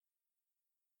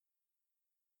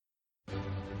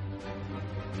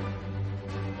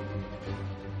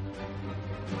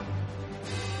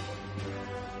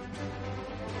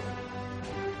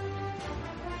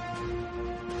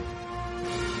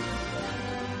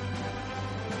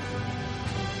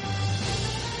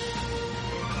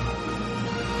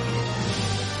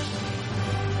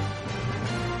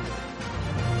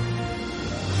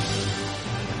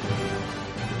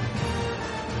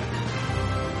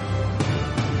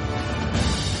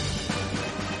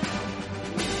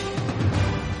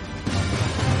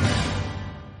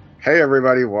Hey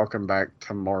everybody, welcome back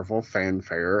to Marvel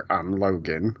Fanfare. I'm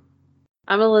Logan.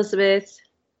 I'm Elizabeth.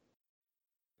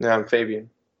 Yeah, I'm Fabian.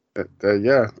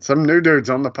 Yeah, some new dudes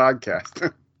on the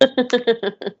podcast.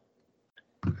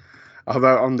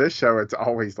 Although on this show, it's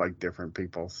always like different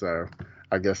people, so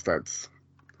I guess that's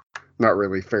not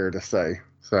really fair to say.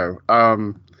 So,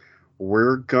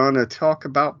 we're gonna talk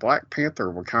about Black Panther: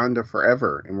 Wakanda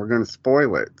Forever, and we're gonna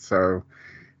spoil it. So,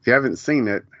 if you haven't seen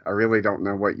it, I really don't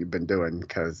know what you've been doing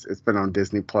because it's been on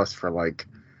Disney Plus for like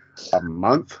a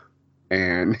month,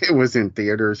 and it was in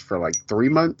theaters for like 3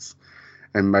 months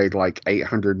and made like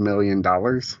 $800 million.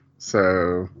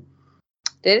 So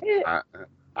Did it?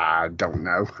 I don't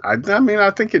know. I mean, I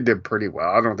think it did pretty well.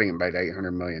 I don't think it made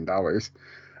 $800 million.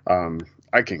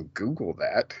 I can Google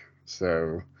that.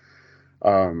 So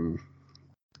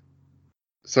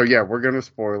yeah, we're gonna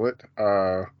spoil it.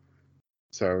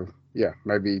 So yeah,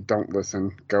 maybe don't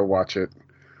listen. Go watch it,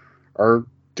 or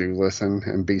do listen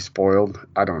and be spoiled.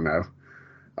 I don't know.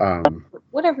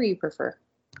 Whatever you prefer.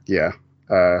 Yeah.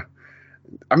 I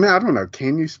mean, I don't know.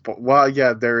 Can you spoil? Well,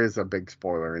 yeah, there is a big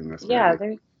spoiler in this Yeah,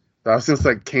 movie. I was just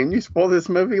like, can you spoil this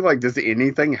movie? Like, does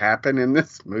anything happen in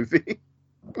this movie?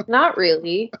 Not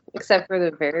really, except for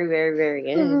the very, very,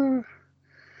 very end.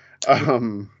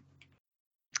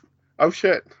 Oh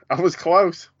shit, I was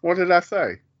close. What did I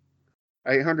say?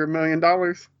 $800 million?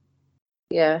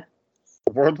 Yeah.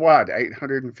 Worldwide,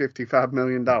 $855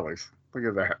 million. Look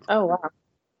at that. Oh, wow.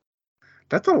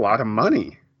 That's a lot of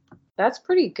money. That's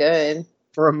pretty good.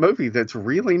 For a movie that's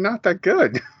really not that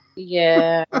good.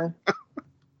 Yeah.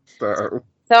 So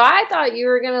I thought you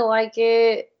were going to like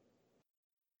it.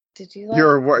 Did you like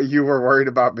it? You were worried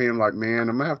about being like, man,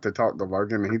 I'm going to have to talk to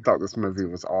Logan. He thought this movie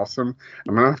was awesome.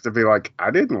 I'm going to have to be like, I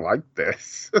didn't like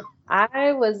this.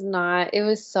 I was not. It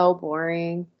was so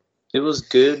boring. It was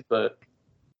good, but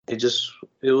it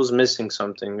was missing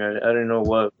something. I don't know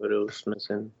what, but it was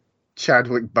missing.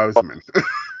 Chadwick Boseman.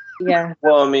 Yeah.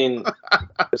 Well, I mean,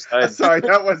 sorry,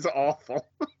 that was awful.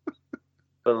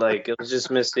 But like, it was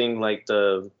just missing like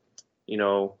the,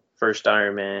 first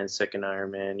Iron Man, second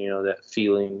Iron Man, that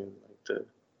feeling,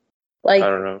 I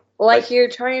don't know. Like you're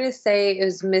trying to say it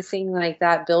was missing like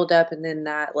that build up and then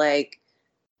that like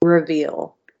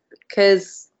reveal.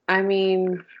 Because, I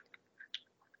mean,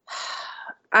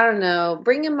 I don't know.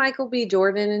 Bringing Michael B.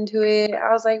 Jordan into it,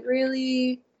 I was like,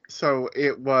 really? So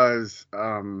it was,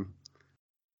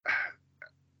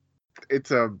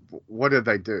 what do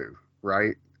they do,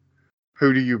 right?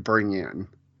 Who do you bring in?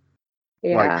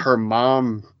 Yeah. Like, her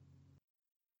mom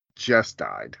just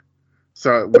died.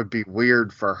 So it would be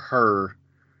weird for her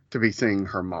to be seeing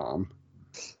her mom.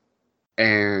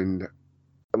 And,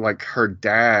 like, her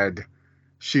dad,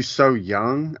 she's so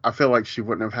young, I feel like she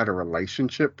wouldn't have had a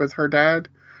relationship with her dad.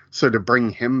 So to bring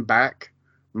him back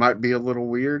might be a little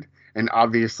weird. And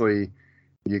obviously,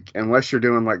 unless you're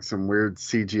doing, like, some weird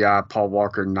CGI Paul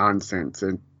Walker nonsense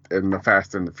in the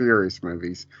Fast and the Furious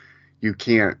movies, you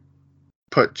can't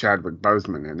put Chadwick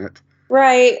Boseman in it.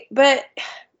 Right, but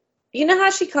you know how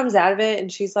she comes out of it and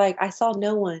she's like, I saw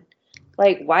no one.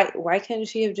 Like, why couldn't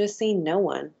she have just seen no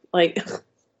one? Like,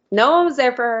 no one was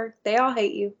there for her. They all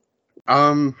hate you.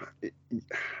 I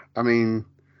mean,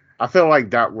 I feel like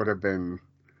that would have been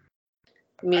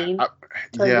mean.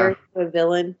 Yeah. A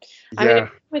villain. Yeah. I mean,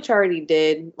 which already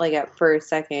did, like, for a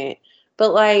second.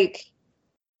 But, like,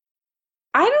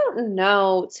 I don't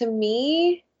know. To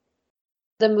me,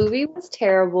 the movie was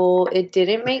terrible. It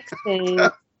didn't make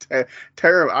sense.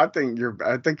 Terrible. I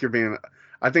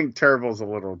think terrible is a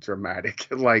little dramatic.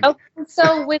 Like, okay,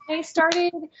 so when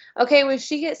when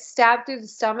she gets stabbed through the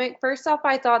stomach, first off,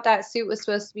 I thought that suit was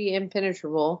supposed to be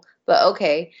impenetrable, but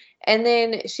okay. And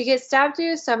then she gets stabbed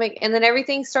through the stomach, and then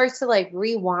everything starts to like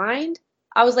rewind.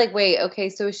 I was like, wait, okay,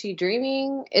 so is she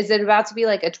dreaming? Is it about to be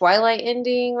like a Twilight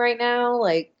ending right now?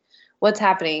 Like, what's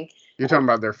happening? You're talking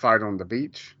about their fight on the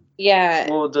beach? Yeah.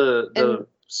 Well, the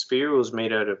spear was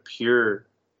made out of pure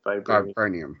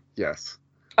vibranium. Yes.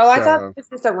 Oh, I thought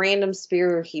this was a random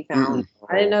spear he found.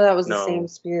 I didn't know that was the same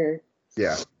spear.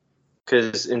 Yeah.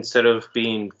 Because instead of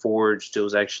being forged, it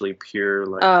was actually pure.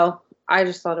 Like, oh, I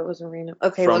just thought it was a random.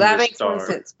 Okay, well that makes more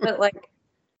sense. But like,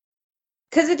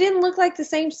 Because it didn't look like the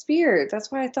same spear.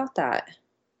 That's why I thought that.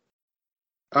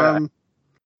 I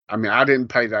mean, I didn't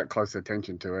pay that close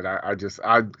attention to it.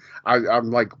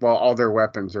 I'm like, well, all their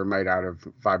weapons are made out of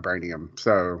vibranium,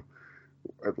 so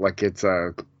like it's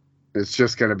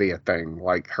just going to be a thing.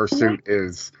 Like her suit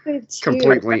is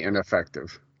completely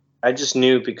ineffective. I just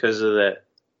knew because of that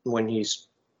when he's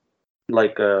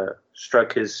like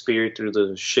struck his spear through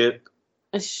the ship,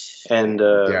 and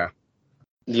yeah,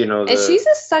 you know, and she's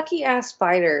a sucky ass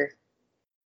fighter.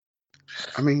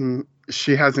 I mean,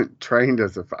 she hasn't trained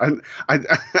as a fighter.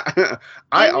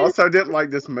 I also didn't like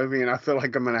this movie, and I feel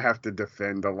like I'm going to have to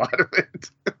defend a lot of it.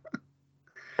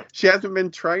 She hasn't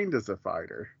been trained as a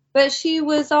fighter. But she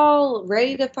was all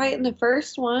ready to fight in the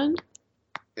first one.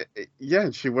 Yeah,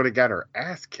 and she would have got her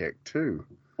ass kicked, too.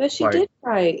 But she did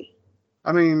fight.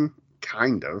 I mean,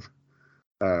 kind of.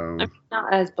 I mean,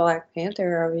 not as Black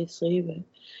Panther, obviously, but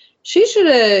she should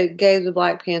have gave the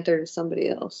Black Panther to somebody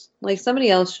else. Like, somebody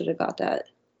else should have got that.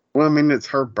 Well, I mean, it's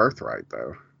her birthright,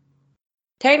 though.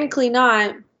 Technically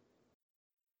not.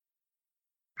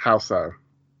 How so?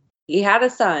 He had a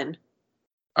son.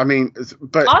 I mean,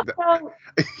 but also,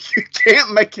 you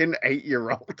can't make an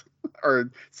 8-year-old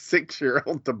or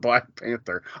 6-year-old the Black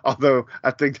Panther. Although,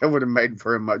 I think that would have made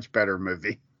for a much better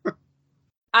movie.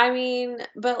 I mean,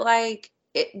 but, like,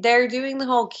 they're doing the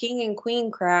whole king and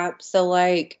queen crap, so,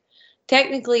 like,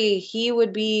 technically he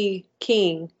would be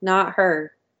king, not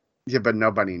her. Yeah, but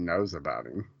nobody knows about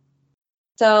him.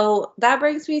 So that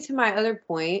brings me to my other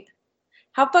point.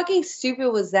 How fucking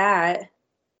stupid was that?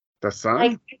 The son?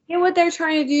 Like, I get what they're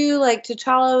trying to do. Like,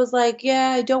 T'Challa was like, yeah,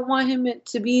 I don't want him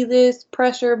to be this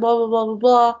pressure, blah, blah, blah, blah,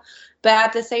 blah. But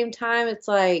at the same time, it's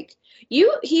like,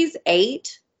 he's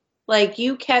 8. Like,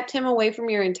 you kept him away from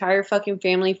your entire fucking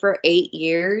family for 8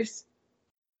 years.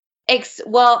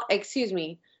 Excuse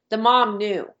me. The mom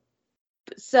knew.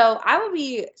 So I would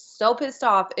be so pissed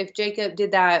off if Jacob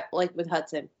did that, like, with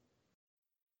Hudson.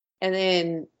 And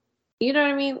then, you know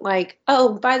what I mean? Like,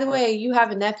 oh, by the way, you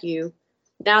have a nephew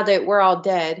now that we're all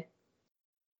dead.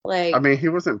 Like, I mean, he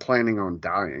wasn't planning on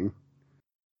dying.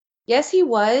 Yes, he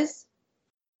was.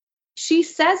 She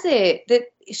says it, that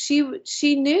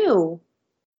she knew.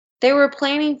 They were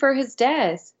planning for his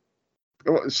death.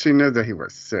 Well, she knew that he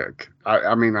was sick.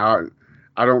 I mean, I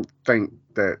don't think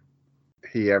that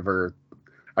he ever...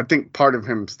 I think part of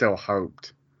him still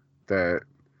hoped that,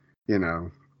 you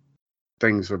know,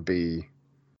 things would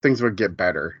get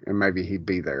better and maybe he'd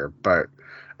be there. But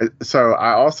so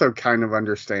I also kind of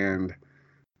understand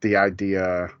the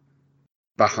idea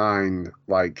behind,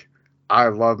 like, I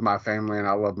love my family and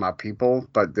I love my people,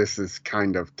 but this is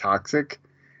kind of toxic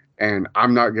and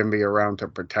I'm not going to be around to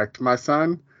protect my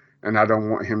son. And I don't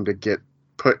want him to get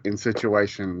put in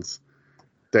situations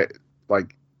that,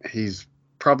 like, he's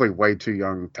probably way too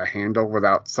young to handle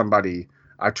without somebody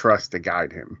I trust to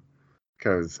guide him.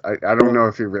 Because I don't know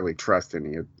if he really trusts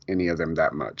any of them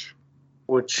that much.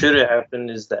 What should have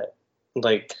happened is that,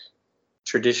 like,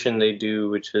 tradition they do,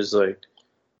 which is, like,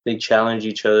 they challenge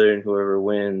each other and whoever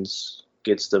wins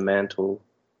gets the mantle.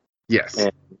 Yes.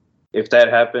 And if that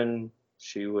happened,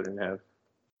 she wouldn't have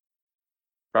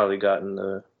probably gotten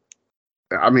the...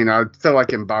 I mean, I feel like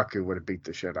M'Baku would have beat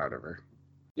the shit out of her.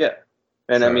 Yeah.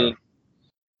 And, So... I mean,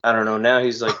 I don't know. Now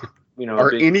he's, like, you know...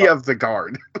 or any of the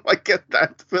guard. Like, I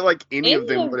feel like any of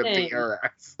them would have beat her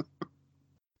ass.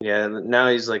 Yeah, now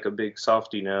he's, like, a big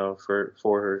softie now for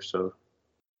her, so...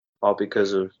 all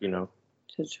because of, you know...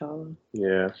 T'Challa.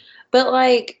 Yeah. But,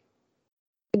 like,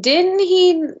 didn't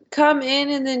he come in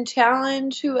and then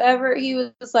challenge whoever? He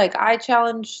was like, I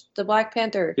challenged the Black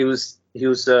Panther. He was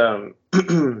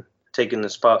taking the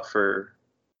spot for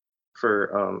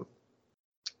I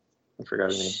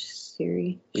forgot her name.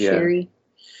 Shuri. Yeah. Shuri.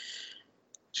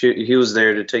 He was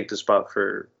there to take the spot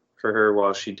for her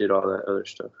while she did all that other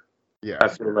stuff. Yeah. I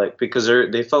feel like because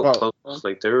they felt close,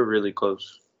 like they were really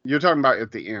close. You're talking about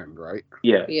at the end, right?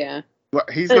 Yeah. Yeah. Well,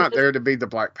 he's not there to be the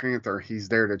Black Panther. He's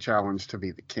there to challenge to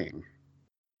be the king.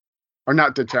 Or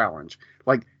not to challenge.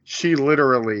 Like, she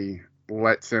literally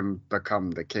lets him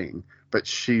become the king, but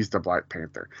she's the Black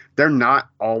Panther. They're not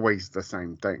always the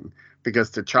same thing.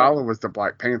 Because T'Challa was the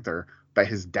Black Panther, but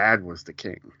his dad was the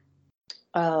king.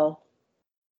 Oh.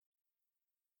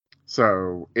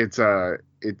 So it's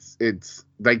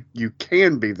you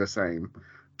can be the same,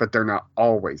 but they're not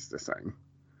always the same.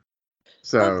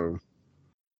 So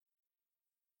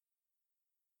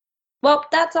well,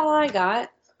 that's all I got.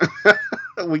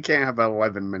 we can't have an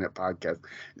 11-minute podcast.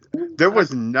 There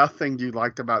was nothing you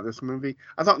liked about this movie.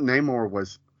 I thought Namor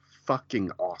was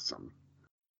fucking awesome.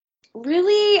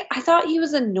 Really? I thought he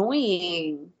was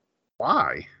annoying.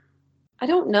 Why? I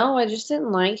don't know. I just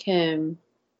didn't like him.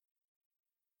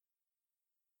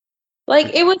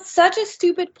 Like, it was such a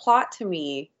stupid plot to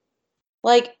me.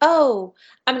 Like, oh,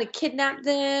 I'm gonna kidnap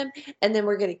them, and then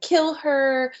we're gonna kill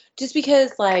her just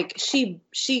because, like, she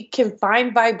can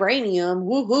find vibranium,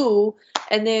 woohoo,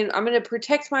 and then I'm gonna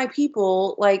protect my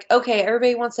people. Like, okay,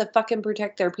 everybody wants to fucking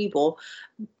protect their people.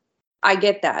 I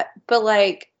get that, but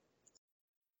like,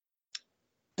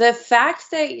 the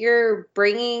fact that you're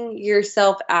bringing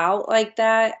yourself out like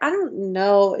that, I don't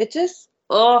know. It just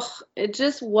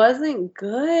wasn't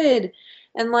good.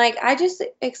 And like, I just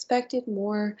expected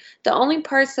more. The only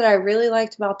parts that I really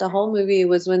liked about the whole movie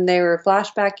was when they were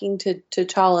flashbacking to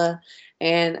T'Challa,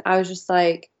 and I was just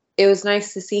like, it was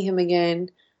nice to see him again,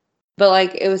 but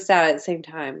like, it was sad at the same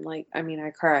time. Like, I mean,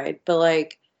 I cried, but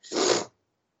like,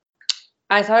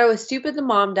 I thought it was stupid the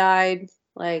mom died.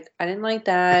 Like, I didn't like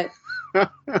that.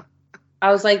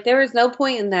 I was like, there was no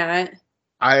point in that.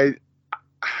 I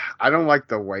don't like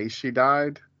the way she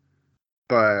died,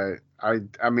 but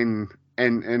I mean,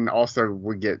 and also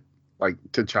we get like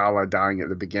T'Challa dying at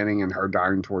the beginning and her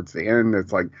dying towards the end.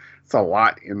 It's like, it's a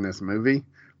lot in this movie,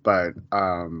 but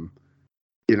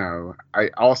you know, I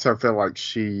also feel like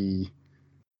she,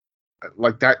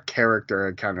 like, that character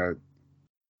had kind of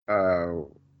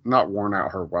not worn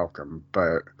out her welcome,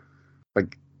 but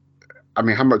like, I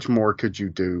mean, how much more could you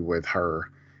do with her?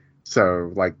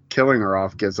 So, like, killing her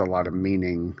off gives a lot of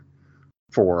meaning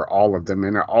for all of them.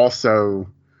 And it also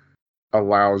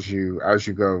allows you, as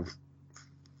you go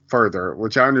further,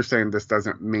 which I understand this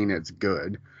doesn't mean it's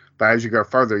good, but as you go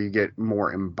further, you get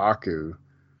more M'Baku,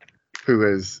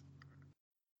 who is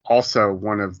also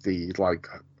one of the, like,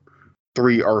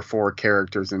 3 or 4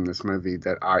 characters in this movie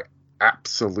that I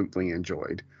absolutely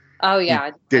enjoyed. Oh, yeah.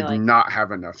 He did not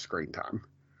have enough screen time.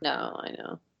 No, I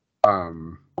know.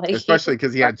 Like, especially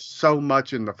because he had so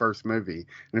much in the first movie,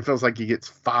 and it feels like he gets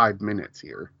 5 minutes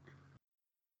here.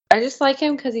 I just like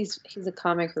him because he's a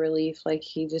comic relief. Like,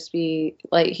 he just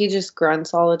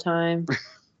grunts all the time.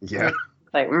 Yeah.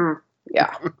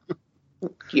 Yeah.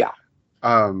 Yeah.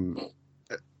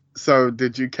 So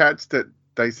did you catch that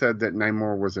they said that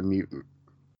Namor was a mutant?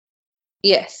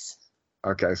 Yes.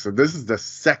 Okay, so this is the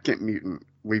second mutant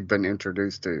we've been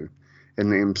introduced to in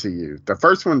the MCU. The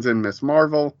first one's in Miss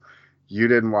Marvel. You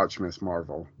didn't watch Miss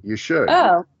Marvel. You should.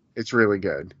 Oh. It's really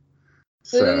good.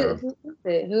 Who is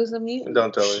it? Who's the mutant?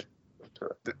 Don't tell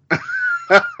her.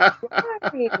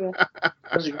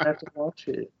 Because you have to watch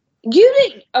it. You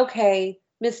didn't. Okay,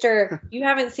 Mister. You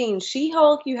haven't seen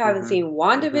She-Hulk. You haven't seen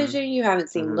WandaVision. You haven't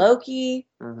seen Loki.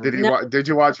 Did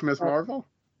you watch Miss Marvel?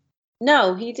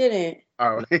 No, he didn't.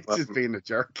 Oh, he's just being a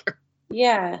jerk.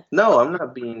 Yeah. No, I'm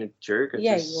not being a jerk. You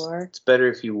are. It's better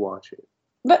if you watch it.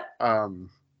 But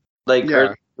like,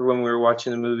 earlier when we were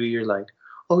watching the movie, you're like,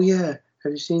 "Oh yeah,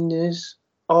 have you seen this?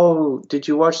 Oh, did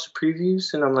you watch the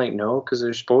previews?" And I'm like, "No, because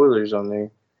there's spoilers on there."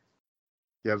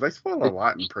 Yeah, they spoil a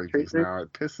lot in previews now.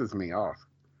 It pisses me off.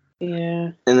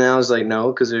 Yeah. And then I was like,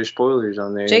 "No, because there's spoilers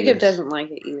on there." Jacob doesn't like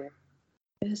it either.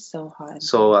 It is so hot.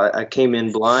 So I came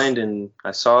in blind and I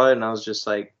saw it and I was just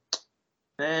like,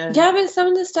 eh. Yeah, but some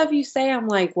of the stuff you say, I'm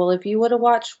like, well, if you would have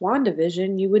watched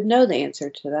WandaVision, you would know the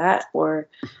answer to that. Or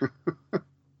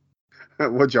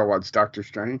would y'all watch Doctor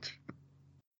Strange?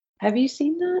 Have you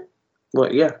seen that?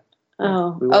 Well, yeah.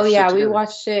 Oh yeah, we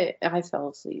watched it. I fell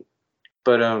asleep.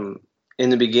 But in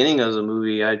the beginning of the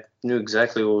movie, I knew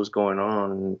exactly what was going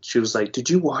on. And she was like,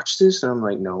 "Did you watch this?" And I'm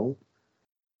like, "No."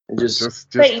 And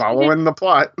just following the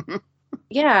plot.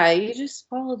 Yeah, you just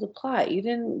followed the plot. You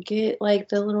didn't get like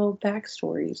the little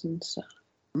backstories and stuff.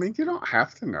 I mean, you don't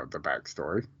have to know the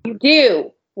backstory. You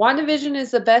do. WandaVision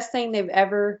is the best thing they've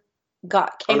ever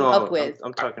came up with.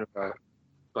 I'm talking about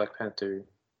Black Panther,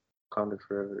 Wakanda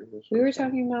Forever. We were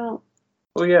talking about.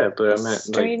 Oh yeah, but I meant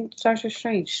Doctor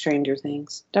Strange, Stranger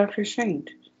Things, Doctor Strange.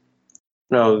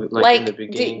 No, like in the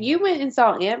beginning. You went and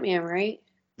saw Ant-Man, right?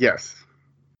 Yes.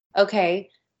 Okay,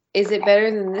 is it better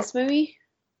than this movie?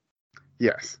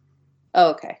 Yes.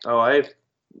 Oh, okay. Oh, I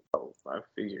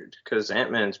figured because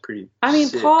Ant-Man's pretty. I mean,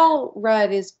 sick. Paul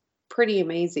Rudd is pretty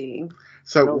amazing.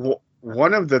 So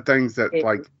one of the things that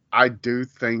I do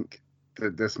think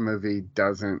that this movie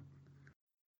doesn't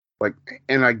like,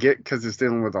 and I get because it's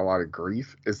dealing with a lot of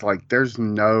grief, is like there's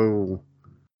no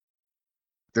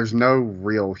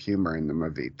real humor in the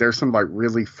movie. There's some like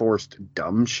really forced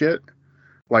dumb shit,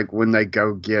 like when they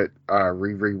go get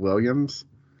Riri Williams.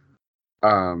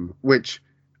 Which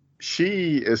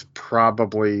she is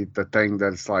probably the thing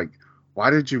that's like,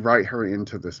 why did you write her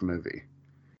into this movie?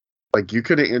 Like, you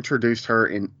could have introduced her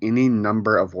in any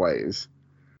number of ways.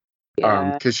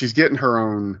 Yeah. Because she's getting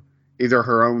either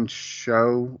her own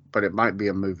show, but it might be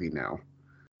a movie now.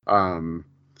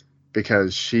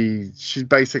 because she's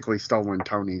basically stolen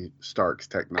Tony Stark's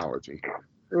technology.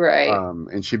 Right.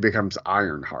 And she becomes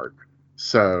Ironheart.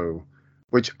 So,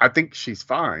 which I think she's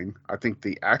fine. I think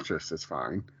the actress is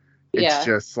fine. It's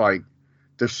just like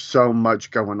there's so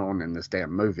much going on in this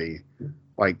damn movie.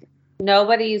 Like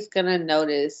nobody's gonna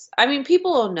notice. I mean,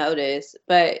 people will notice,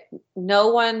 but no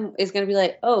one is gonna be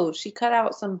like, "Oh, she cut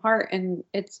out some heart and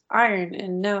it's iron."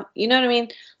 And no, you know what I mean?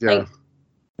 Yeah. Like,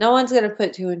 no one's gonna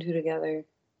put two and two together.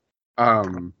 I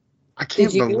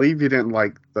can't believe you didn't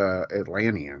like the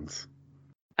Atlanteans.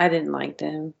 I didn't like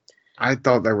them. I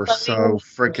thought they were so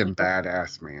freaking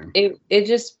badass, man. It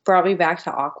just brought me back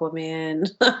to Aquaman.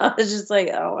 I was just like,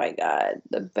 oh my god,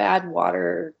 the bad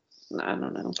water. I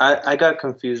don't know. I got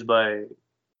confused by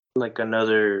like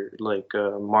another like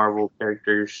Marvel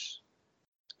characters.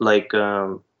 Like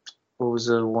what was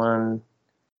the one?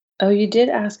 Oh, you did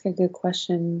ask a good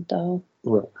question though.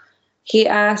 What? He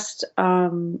asked,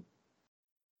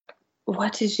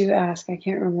 what did you ask? I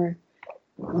can't remember.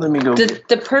 Let me go.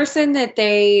 The person that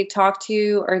they talked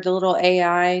to, or the little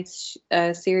AI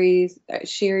series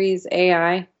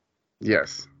AI.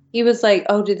 Yes. He was like,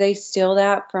 "Oh, did they steal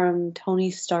that from Tony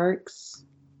Stark's?"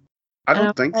 I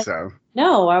don't think so.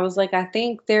 No, I was like, I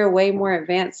think they're way more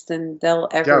advanced than they'll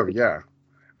ever. Oh yeah,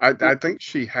 I think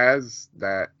she has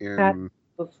that in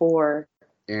before.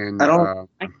 In I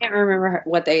can't remember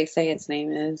what they say its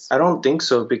name is. I don't think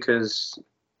so, because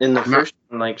in the first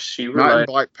one, like she relied not in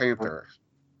Black Panther.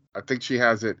 I think she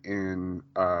has it in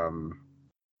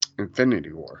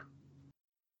Infinity War.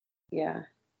 Yeah.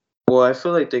 Well, I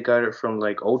feel like they got it from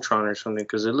like Ultron or something,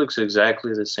 because it looks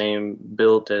exactly the same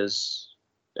build as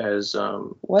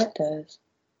what does?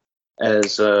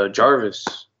 As Jarvis.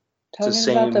 Talking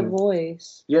about the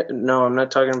voice. Yeah, no, I'm not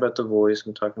talking about the voice.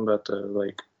 I'm talking about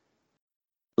the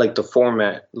like the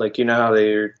format. Like, you know how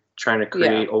they're trying to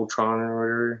create Ultron or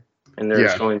whatever, and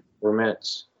they're showing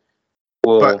formats.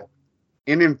 Well, but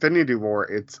in Infinity War,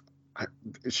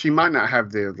 she might not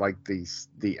have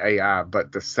the AI,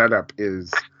 but the setup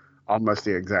is almost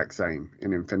the exact same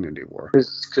in Infinity War.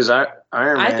 Because Iron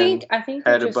Man I think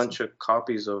had a bunch of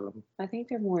copies of them. I think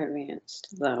they're more advanced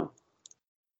though,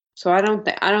 so I don't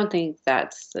think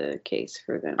that's the case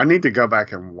for them. I need to go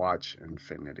back and watch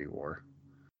Infinity War,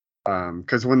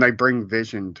 because when they bring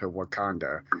Vision to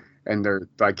Wakanda, and they're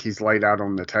like he's laid out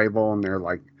on the table, and they're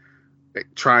like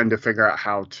trying to figure out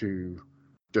how to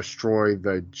destroy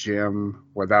the gem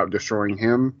without destroying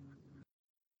him.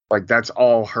 Like that's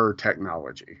all her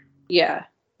technology. Yeah.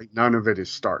 Like, none of it is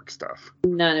Stark stuff.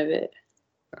 None of it.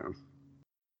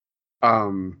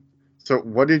 No. So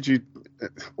what did you?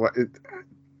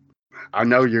 I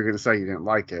know you're gonna say you didn't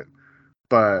like it,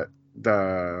 but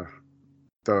the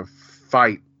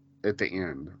fight at the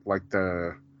end, like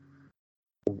I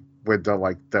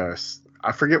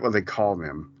forget what they call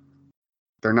them.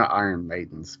 They're not Iron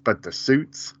Maidens, but the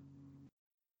suits.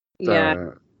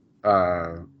 Well,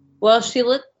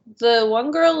 the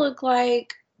one girl looked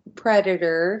like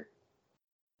Predator.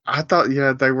 I thought,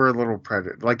 they were a little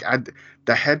Predator. Like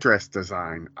the headdress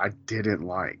design, I didn't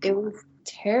like. It was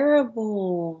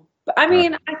terrible. But I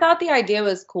mean, I thought the idea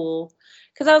was cool,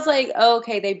 because I was like, oh,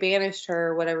 okay, they banished her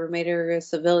or whatever, made her a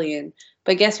civilian.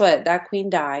 But guess what? That queen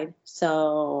died,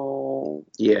 so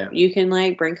you can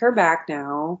like bring her back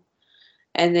now,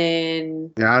 and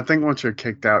then I think once you're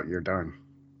kicked out, you're done.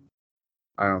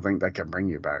 I don't think they can bring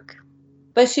you back.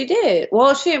 But she did.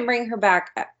 Well, she didn't bring her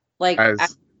back like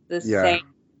as the same.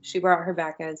 She brought her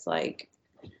back as like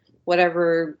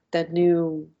whatever the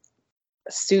new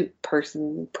suit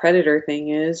person Predator thing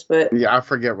is, but I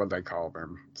forget what they call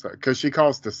them. So because she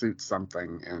calls the suit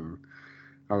something, and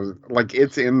I was like,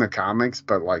 it's in the comics,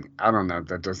 but like I don't know,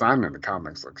 the design in the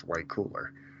comics looks way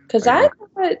cooler. Because I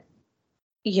thought,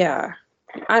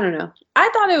 I don't know. I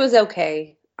thought it was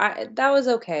okay. That was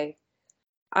okay.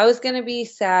 I was gonna be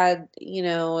sad,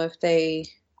 if they,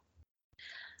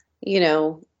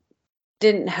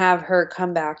 didn't have her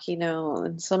come back,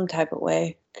 in some type of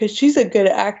way, because she's a good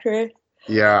actress.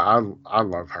 Yeah, I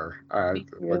love her.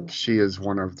 Like she is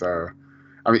one of the.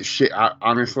 I mean,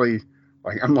 honestly,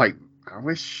 I'm like, I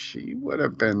wish she would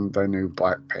have been the new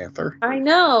Black Panther. I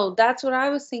know, that's what I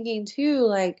was thinking too.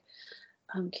 Like,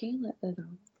 can you let that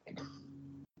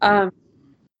on?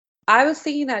 I was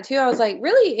thinking that too. I was like,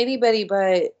 really, anybody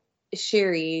but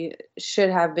Shuri should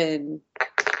have been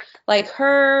like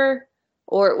her,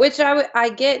 or which I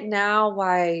get now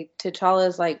why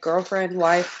T'Challa's like girlfriend,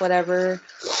 wife, whatever,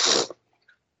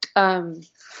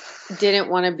 didn't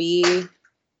want to be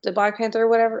the Black Panther or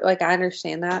whatever. Like, I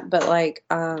understand that, but like,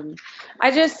 I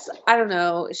don't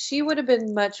know. She would have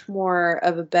been much more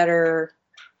of a better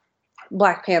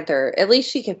Black Panther. At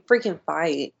least she can freaking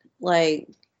fight. Like,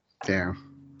 yeah.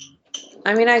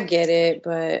 I mean, I get it,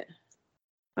 but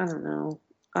I don't know.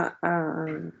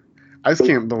 I just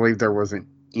can't believe there wasn't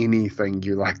anything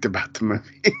you liked about the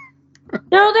movie.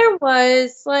 No, there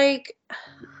was. Like,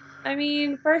 I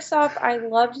mean, first off, I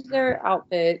loved their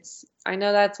outfits. I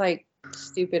know that's like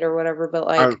stupid or whatever, but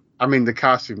like, I mean, the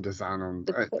costume design on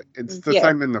it's the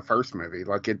same in the first movie.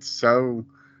 Like, it's so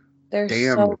damn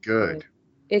so good.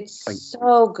 It's like,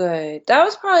 so good. That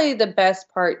was probably the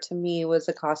best part to me was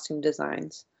the costume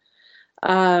designs.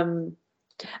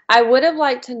 I would have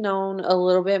liked to known a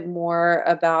little bit more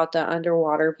about the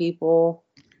underwater people.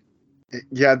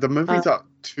 Yeah, the movie's up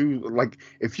to, like,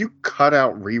 if you cut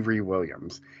out Riri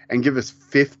Williams and give us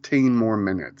 15 more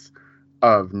minutes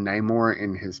of Namor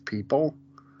and his people,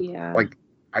 like,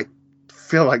 I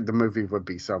feel like the movie would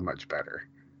be so much better.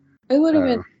 It would have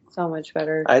been so much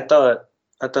better. I thought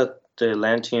the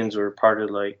Atlanteans were part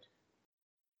of like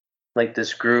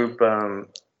this group. I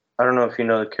don't know if you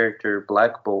know the character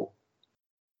Black Bolt.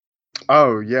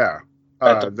 Oh yeah,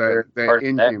 the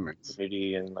Inhumans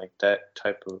and like that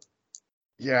type of.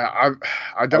 Yeah,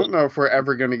 I don't know if we're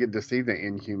ever going to get to see the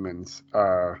Inhumans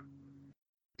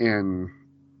in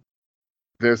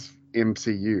this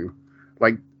MCU.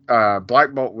 Like,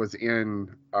 Black Bolt was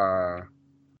in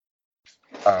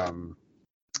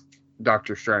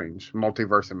Doctor Strange,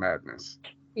 Multiverse of Madness.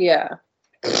 Yeah.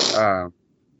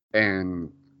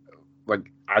 And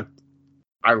like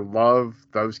I love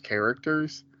those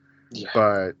characters,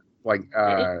 but like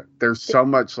there's so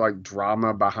much like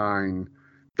drama behind.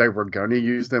 They were going to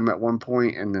use them at one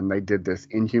point, and then they did this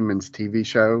Inhumans TV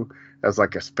show as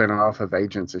like a spinoff of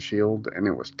Agents of S.H.I.E.L.D., and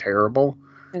it was terrible.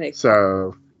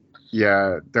 So,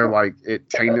 yeah, they're like, it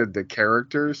tainted the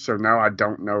characters, so now I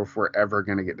don't know if we're ever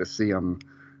going to get to see them,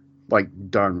 like,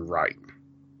 done right,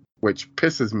 which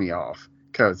pisses me off,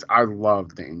 because I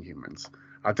love the Inhumans.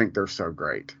 I think they're so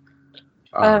great.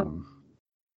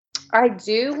 I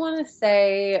do want to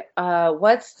say,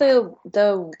 what's the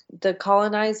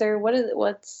colonizer?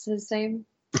 What's his name?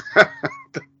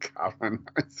 The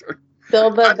colonizer.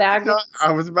 Bilbo Baggins.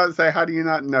 I was about to say, how do you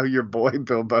not know your boy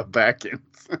Bilbo Baggins?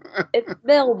 It's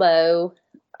Bilbo.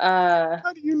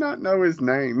 How do you not know his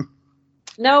name?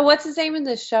 No, what's his name in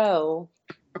the show?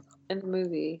 In the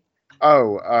movie?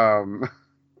 Oh,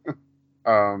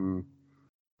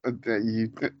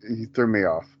 you threw me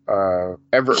off.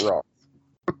 Everett Ross.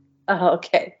 Oh,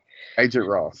 okay. Agent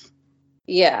Ross.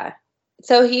 Yeah.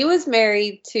 So he was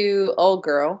married to old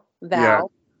girl,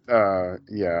 Val.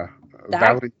 Yeah.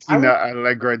 Valentina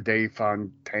Allegra de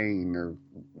Fontaine, or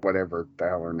whatever the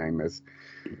hell her name is.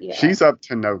 Yeah. She's up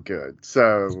to no good.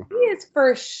 So she is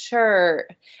for sure.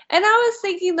 And I was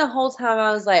thinking the whole time,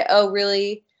 I was like, oh,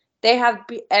 really? They have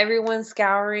everyone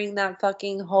scouring that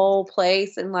fucking whole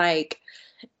place, and like,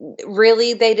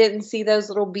 really, they didn't see those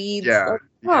little beads? Yeah.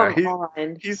 Like, come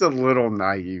on. He's a little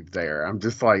naive there. I'm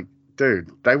just like,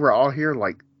 dude, they were all here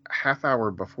like half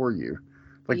hour before you.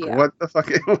 Like, what the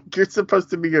fuck? You're supposed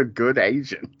to be a good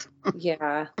agent.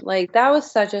 Yeah. Like, that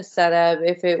was such a setup,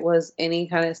 if it was any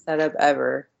kind of setup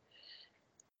ever.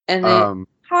 And then,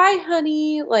 hi,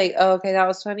 honey. Like, oh, okay, that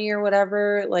was funny or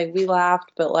whatever. Like, we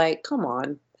laughed, but like, come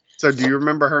on. So, do you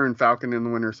remember her in Falcon and the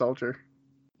Winter Soldier?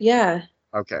 Yeah.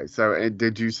 Okay, so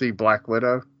did you see Black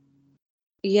Widow?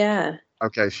 Yeah.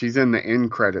 Okay, she's in the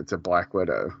end credits of Black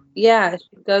Widow. Yeah,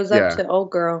 she goes up to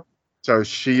old girl. So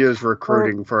she is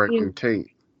recruiting for a new team.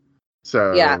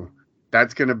 So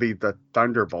that's going to be the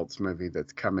Thunderbolts movie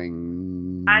that's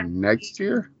coming next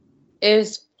year.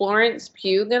 Is Florence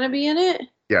Pugh going to be in it?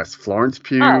 Yes, Florence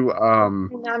Pugh.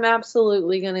 I'm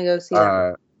absolutely going to go see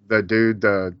that. The dude,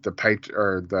 the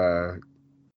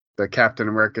Captain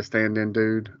America stand-in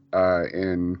dude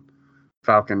in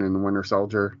Falcon and the Winter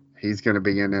Soldier. He's going to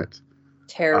be in it.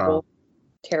 Terrible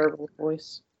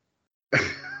voice.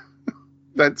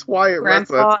 That's Wyatt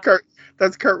Russell.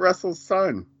 That's Kurt Russell's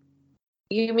son.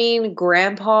 You mean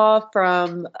Grandpa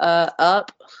from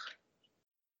Up?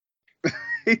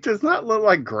 He does not look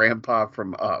like Grandpa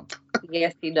from Up.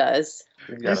 Yes, he does.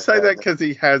 You say that because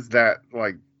he has that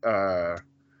like that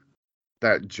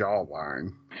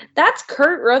jawline. That's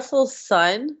Kurt Russell's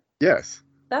son? Yes.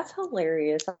 That's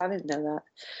hilarious. I didn't know that.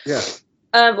 Yeah.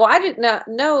 Well, I did not.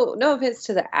 No offense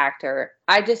to the actor.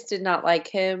 I just did not like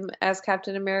him as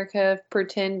Captain America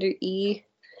Pretender-y.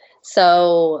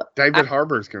 So David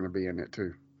Harbour's going to be in it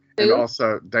too, and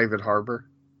also David Harbour.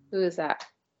 Who is that?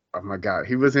 Oh my God,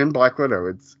 he was in Black Widow.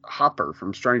 It's Hopper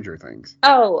from Stranger Things.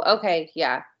 Oh, okay,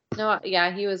 yeah. No,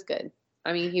 yeah, he was good.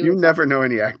 I mean, You never know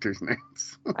any actors'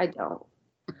 names. I don't.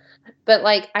 But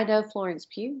like, I know Florence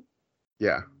Pugh.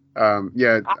 Yeah.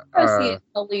 Yeah. I want to see it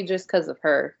only just because of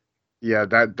her. Yeah,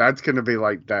 that's gonna be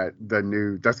like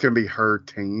that's gonna be her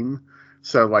team.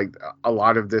 So like a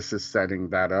lot of this is setting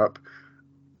that up.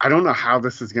 I don't know how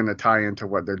this is gonna tie into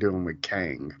what they're doing with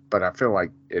Kang, but I feel like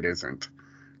it isn't.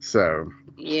 So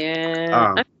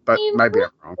yeah, but maybe I'm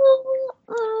wrong.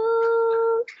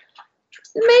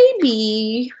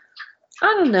 Maybe. I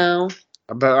don't know.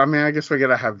 But I mean, I guess we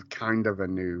gotta have kind of a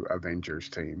new Avengers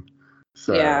team.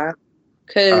 So yeah,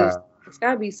 because it's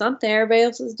gotta be something. Everybody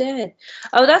else is dead.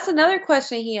 Oh, that's another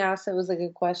question he asked. It was a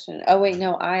good question. Oh wait,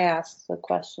 no, I asked the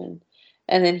question,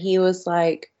 and then he was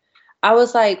like, I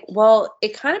was like, well,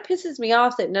 it kind of pisses me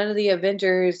off that none of the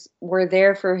Avengers were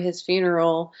there for his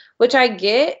funeral, which I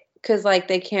get because like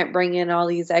they can't bring in all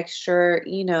these extra,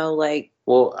 like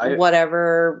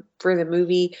whatever for the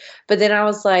movie. But then I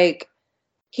was like,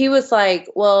 he was like,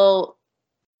 well,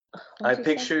 I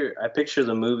picture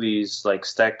the movies like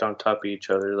stacked on top of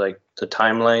each other, like the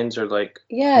timelines are like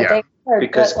they are,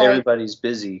 because everybody's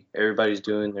busy, everybody's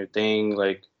doing their thing,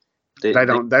 like they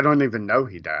don't even know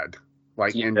he died.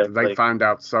 Like, and they find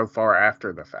out so far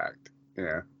after the fact.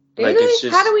 Yeah. Like, it's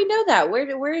just, how do we know that?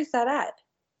 Where is that at?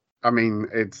 I mean,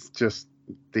 it's just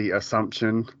the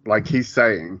assumption, like he's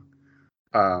saying.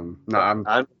 No,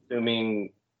 I'm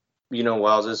assuming,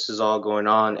 while this is all going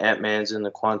on, Ant-Man's in the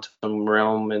quantum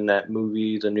realm in that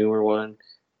movie, the newer one,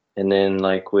 and then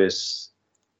like with,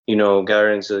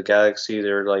 Guardians of the Galaxy,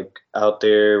 they're like out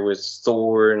there with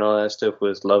Thor and all that stuff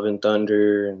with Love and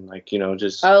Thunder and like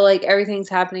just like everything's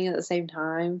happening at the same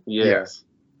time. Yeah. Yes.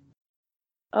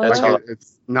 Oh, that's how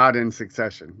it's not in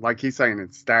succession. Like he's saying,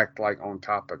 it's stacked like on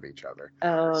top of each other.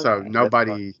 Oh, so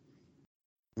nobody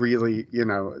really,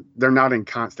 they're not in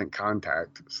constant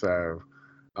contact. So,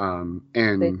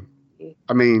 and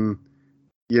I mean,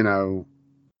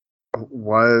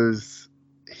 was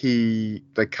he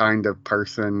the kind of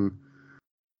person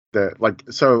that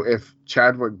so if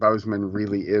Chadwick Boseman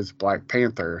really is Black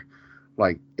Panther,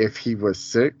 like if he was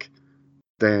sick,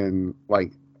 then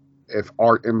like if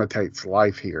art imitates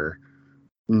life here,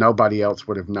 nobody else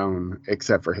would have known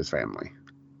except for his family.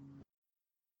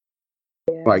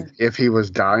 Yeah. Like if he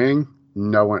was dying,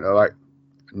 no one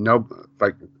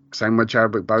same with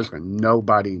Chadwick Boseman,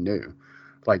 nobody knew.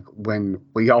 Like when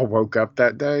we all woke up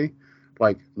that day,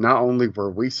 like not only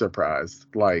were we surprised,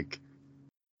 like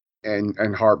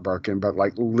and heartbroken, but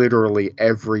like literally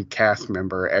every cast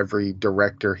member, every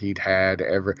director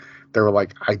they were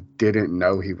like, I didn't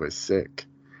know he was sick.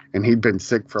 And he'd been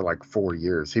sick for like 4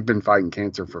 years. He'd been fighting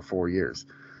cancer for 4 years.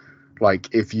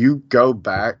 Like if you go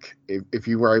back, if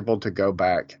you were able to go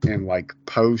back and like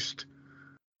post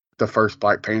the first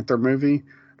Black Panther movie,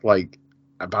 like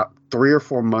about 3 or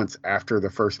 4 months after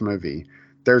the first movie,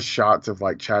 there's shots of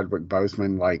like Chadwick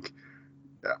Boseman, like,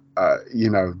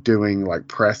 doing like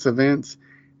press events,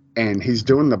 and he's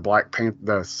doing the Black Panther,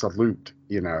 the salute,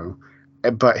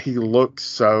 but he looks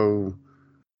so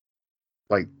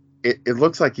like, it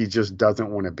looks like he just doesn't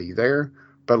want to be there.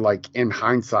 But like in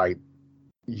hindsight,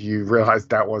 you realize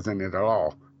that wasn't it at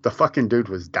all. The fucking dude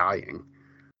was dying.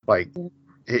 Like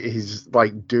he's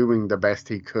like doing the best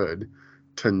he could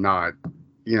to not,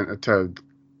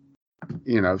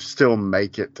 still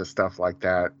make it to stuff like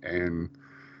that, and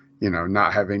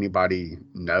not have anybody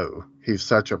know. He's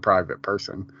such a private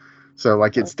person. So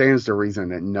like it stands to reason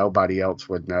that nobody else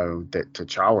would know that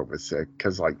T'Challa was sick,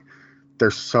 because like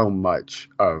there's so much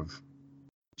of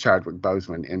Chadwick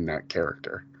Boseman in that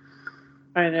character.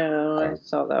 I know. I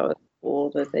thought that was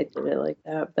cool that they did it like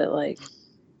that, but like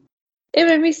it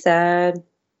made me sad.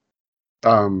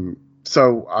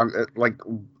 So I'm like,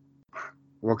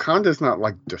 Wakanda's not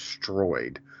like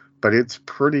destroyed, but it's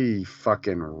pretty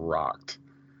fucking rocked,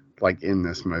 like in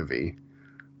this movie.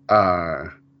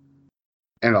 And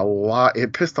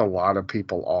it pissed a lot of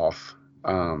people off.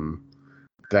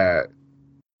 That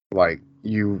like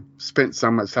you spent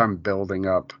so much time building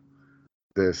up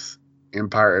this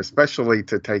empire, especially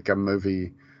to take a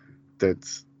movie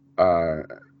that's, I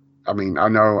mean, I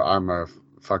know I'm a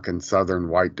fucking Southern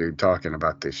white dude talking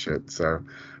about this shit. So,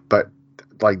 but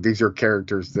like these are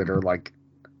characters that are like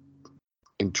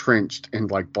entrenched in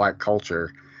like Black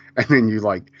culture, and then you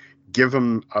like give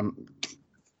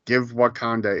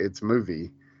Wakanda its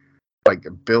movie, like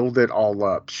build it all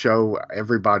up, show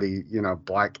everybody,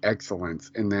 Black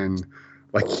excellence, and then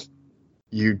like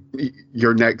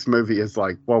your next movie is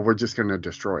like, well, we're just gonna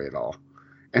destroy it all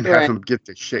and have them get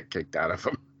the shit kicked out of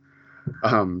them.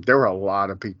 There were a lot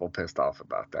of people pissed off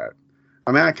about that.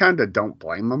 I mean, I kind of don't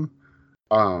blame them,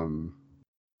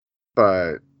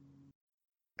 but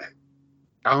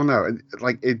I don't know.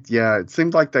 Like it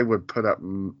seemed like they would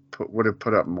have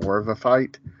put up more of a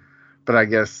fight. But I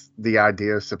guess the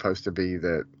idea is supposed to be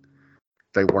that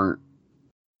they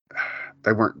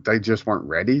just weren't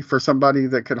ready for somebody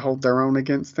that could hold their own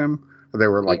against them. They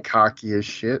were like cocky as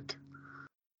shit.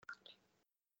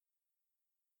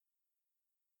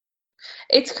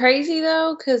 It's crazy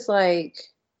though, because like,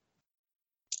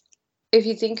 if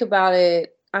you think about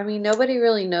it, I mean, nobody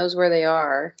really knows where they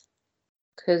are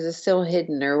because it's still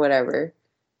hidden or whatever.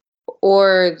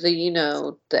 Or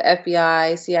the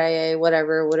FBI, CIA,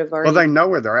 whatever would have already. Well, they know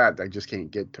where they're at. They just can't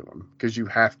get to them because you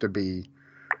have to be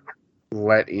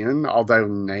let in. Although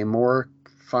Namor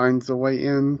finds a way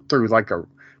in through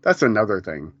that's another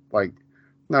thing. Like,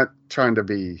 not trying to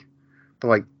be, but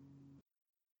like,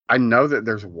 I know that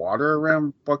there's water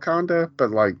around Wakanda,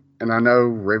 but like, and I know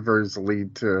rivers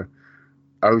lead to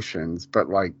oceans, but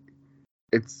like,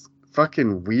 it's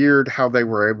fucking weird how they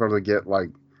were able to get like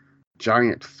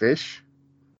giant fish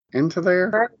into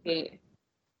there. Right.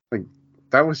 Like,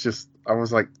 that was just, I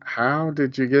was like, how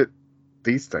did you get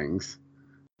these things?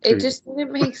 It just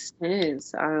didn't make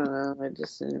sense. I don't know. It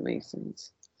just didn't make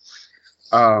sense.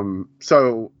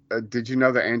 So did you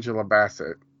know that Angela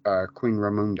Bassett, Queen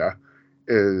Ramonda,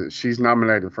 she's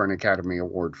nominated for an Academy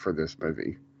Award for this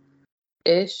movie?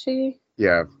 Is she?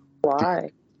 Yeah.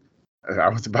 Why? I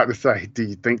was about to say, do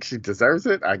you think she deserves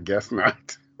it? I guess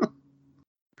not.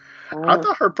 I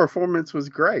thought her performance was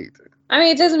great. I mean,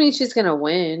 it doesn't mean she's gonna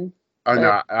win. Oh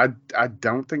no, I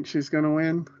don't think she's gonna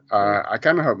win. I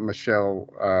kind of hope Michelle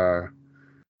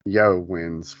Yeoh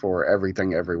wins for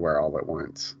Everything Everywhere All at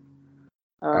Once.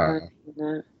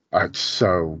 It's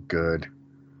so good.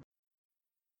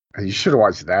 You should have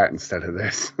watched that instead of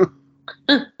this.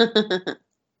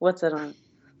 What's it on?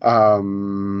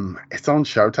 It's on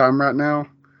Showtime right now.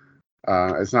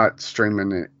 It's not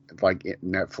streaming it like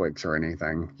Netflix or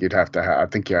anything. I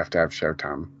think you have to have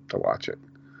Showtime to watch it.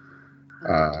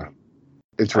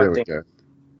 It's really good.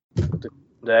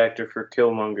 The actor for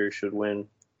Killmonger should win.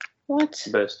 What?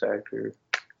 Best actor.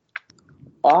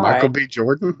 Why? Michael B.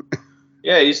 Jordan?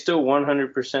 Yeah, he's still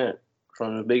 100%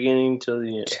 from the beginning till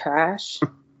the end. Trash.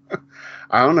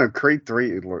 I don't know. Creed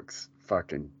 3 looks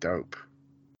fucking dope.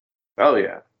 Oh,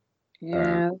 yeah.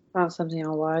 Yeah, it's not something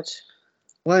I'll watch.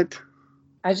 What?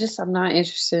 I'm not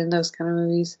interested in those kind of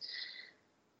movies.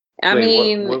 I Wait,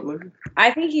 mean, what movie? I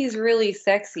think he's really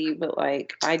sexy, but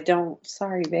like,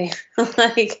 sorry, babe.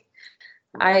 Like,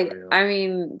 I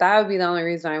mean, that would be the only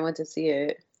reason I went to see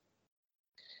it.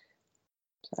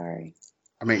 Sorry.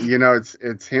 I mean,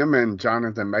 it's him and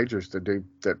Jonathan Majors, the dude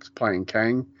that's playing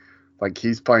Kang. Like,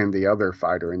 he's playing the other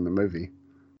fighter in the movie.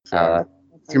 So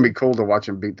it's going to be cool to watch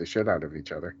them beat the shit out of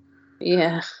each other.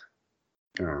 Yeah.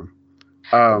 What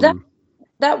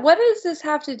does this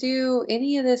have to do,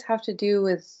 any of this have to do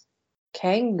with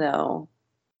Kang, though?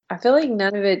 I feel like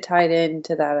none of it tied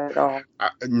into that at all.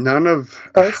 None of,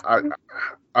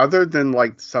 other than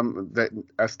like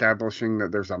establishing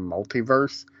that there's a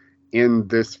multiverse in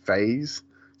this phase.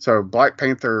 So Black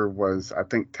Panther was, I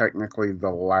think, technically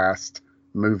the last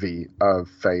movie of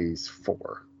Phase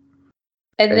 4.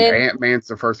 And then Ant-Man's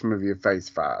the first movie of Phase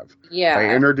 5. Yeah.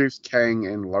 They introduced Kang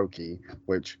and Loki,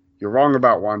 which you're wrong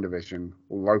about WandaVision.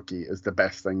 Loki is the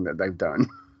best thing that they've done.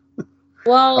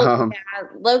 Well, yeah,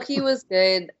 Loki was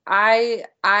good. I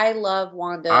love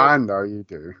Wanda. I know you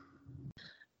do.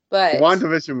 But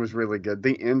WandaVision was really good.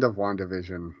 The end of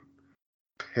WandaVision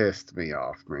pissed me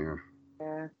off, man.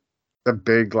 Yeah. The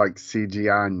big like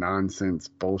CGI nonsense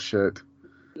bullshit.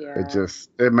 Yeah.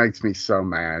 It makes me so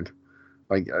mad.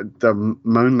 Like the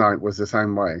Moon Knight was the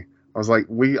same way. I was like,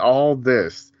 all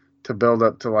this to build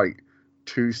up to like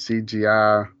 2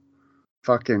 CGI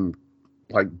fucking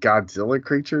like Godzilla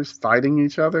creatures fighting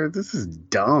each other. This is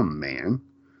dumb, man.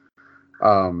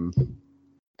 That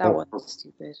was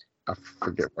stupid. I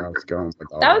forget where I was going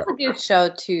with all that. That was a good show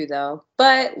too, though.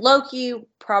 But Loki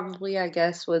probably, I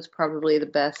guess, was probably the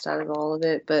best out of all of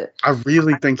it. But I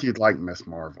really think you'd like Miss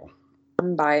Marvel.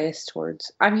 I'm biased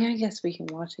towards. I mean, I guess we can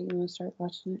watch it. You want to start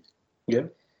watching it? Yeah.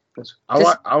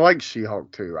 I like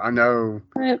She-Hulk too. I know.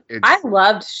 I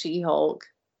loved She-Hulk.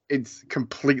 It's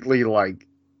completely like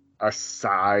a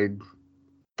side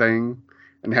thing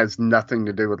and has nothing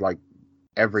to do with like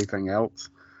everything else.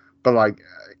 But like,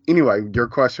 anyway, your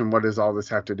question, what does all this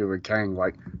have to do with Kang?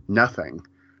 Like, nothing.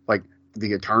 Like,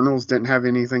 the Eternals didn't have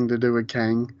anything to do with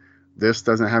Kang. This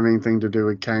doesn't have anything to do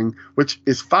with Kang, which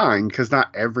is fine because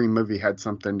not every movie had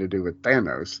something to do with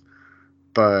Thanos.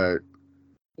 But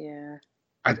yeah,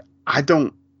 I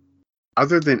don't,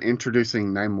 other than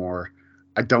introducing Namor,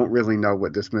 I don't really know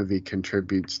what this movie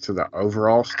contributes to the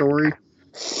overall story,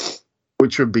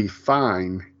 which would be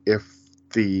fine if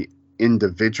the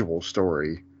individual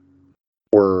story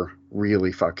were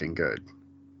really fucking good,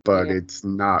 but Yeah. it's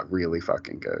not really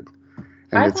fucking good,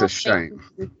 and I it's a thought shame.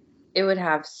 it would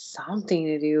have something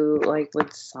to do like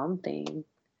with something.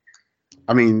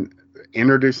 I mean,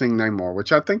 introducing Namor,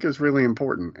 which I think is really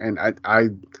important, and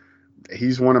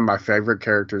he's one of my favorite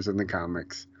characters in the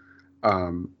comics.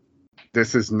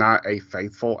 This is not a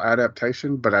faithful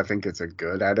adaptation, but I think it's a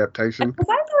good adaptation. Because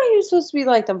I thought he was supposed to be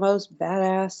like the most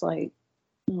badass, like.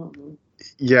 I don't know.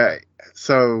 Yeah,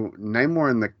 so Namor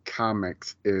in the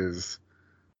comics is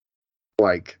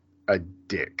like a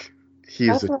dick. He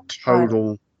is That's a what I thought.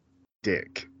 total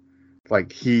dick.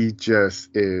 Like he just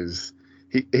is.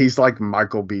 He's like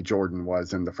Michael B. Jordan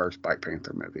was in the first Black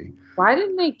Panther movie. Why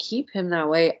didn't they keep him that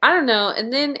way? I don't know.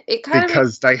 And then it kind of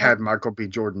Because they had Michael B.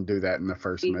 Jordan do that in the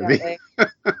first movie. way.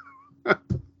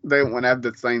 They don't want to have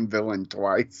the same villain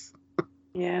twice.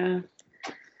 Yeah.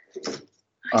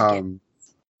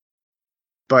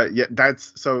 But yeah,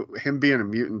 that's so him being a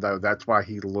mutant though. That's why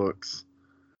he looks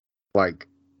like.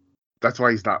 That's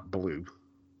why he's not blue,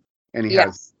 and he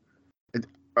has.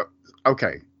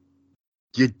 Okay,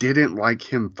 you didn't like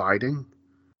him fighting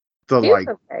the He was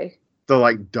okay. the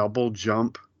like double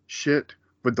jump shit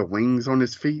with the wings on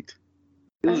his feet.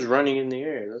 He was running in the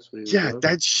air. That's what he was Yeah, doing.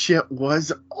 that shit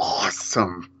was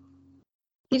awesome.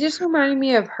 He just reminded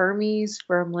me of Hermes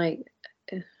from like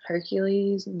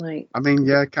Hercules and like. I mean,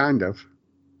 yeah, kind of.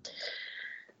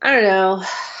 I don't know.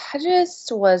 I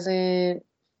just wasn't.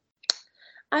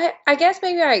 I guess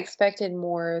maybe I expected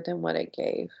more than what it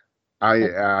gave.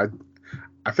 I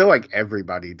feel like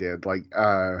everybody did. Like,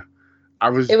 I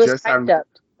was It was just hyped up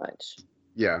too much.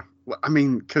 Yeah, well, I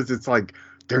mean, because it's like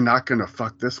they're not gonna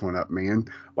fuck this one up, man.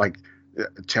 Like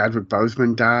Chadwick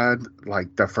Boseman died.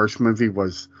 Like the first movie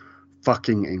was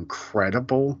fucking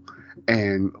incredible,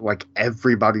 and like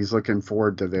everybody's looking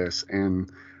forward to this, and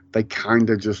they kind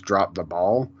of just dropped the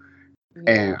ball. Yeah.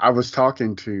 And I was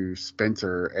talking to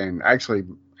Spencer and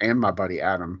my buddy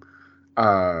Adam,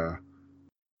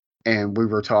 and we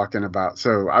were talking about.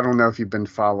 So I don't know if you've been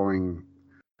following.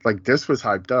 Like this was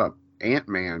hyped up.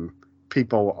 Ant-Man,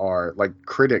 people are like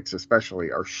critics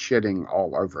especially are shitting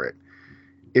all over it.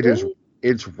 Really?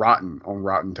 It's rotten on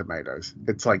Rotten Tomatoes.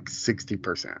 It's like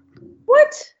 60%.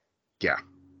 What? Yeah.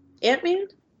 Ant-Man?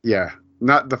 Yeah.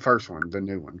 Not the first one, the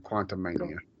new one,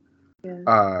 Quantumania.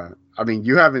 Yeah. I mean,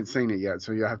 you haven't seen it yet,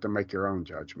 so you have to make your own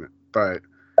judgment. But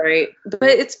Right. But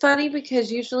it's funny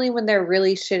because usually when they're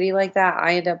really shitty like that,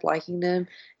 I end up liking them.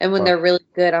 And when Well- they're really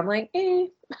good, I'm like, eh.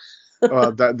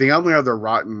 the only other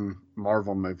rotten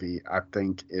Marvel movie I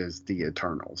think is The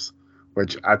Eternals,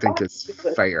 which I think is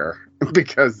fair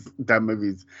because that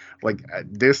movie's like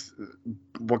this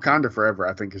Wakanda Forever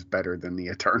I think is better than The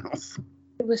Eternals.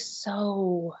 It was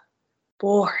so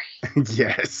boring.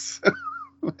 Yes.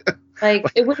 Like,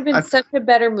 it would have been such a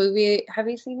better movie. Have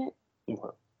you seen it?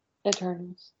 What?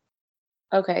 Eternals.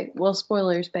 Okay. Well,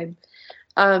 spoilers, babe.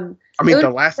 I mean, the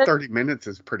last 30 minutes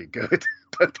is pretty good,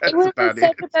 but that's it would have about been it.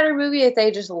 such a better movie if they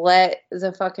just let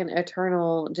the fucking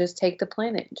Eternal just take the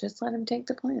planet. Just let him take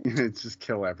the planet. It's just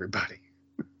kill everybody.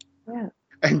 Yeah.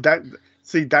 And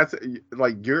that's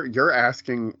like you're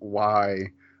asking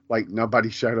why like nobody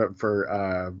showed up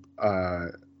for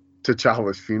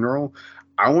T'Challa's funeral.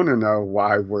 I want to know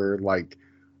why we're like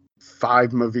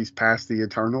 5 movies past the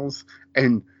Eternals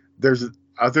and there's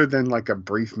other than like a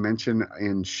brief mention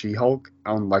in She-Hulk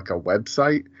on like a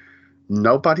website,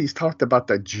 nobody's talked about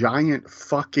the giant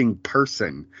fucking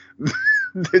person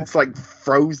that's like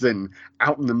frozen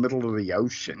out in the middle of the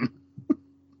ocean.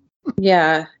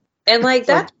 Yeah. And like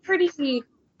that's pretty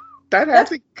That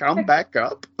hasn't come back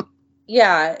up.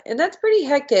 yeah, and that's pretty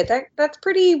hectic. That's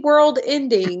pretty world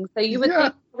ending. So you would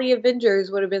think the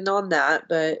Avengers would have been on that,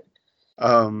 but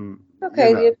okay,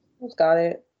 you know. the Avengers got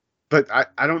it. But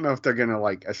I don't know if they're gonna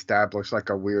like establish like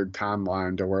a weird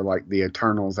timeline to where like the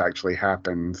Eternals actually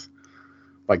happens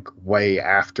like way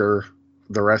after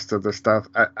the rest of the stuff.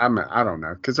 I mean, I don't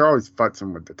know because they're always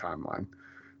futzing with the timeline.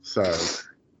 So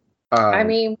I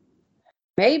mean,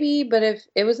 maybe, but if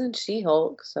it was in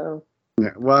She-Hulk, so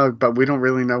yeah, well, but we don't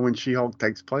really know when She-Hulk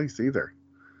takes place either.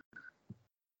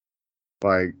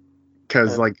 Like,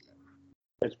 because like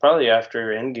it's probably after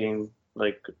Endgame,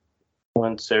 like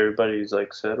once everybody's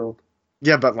like settled.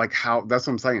 Yeah, but like how? That's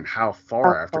what I'm saying. How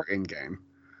far after Endgame?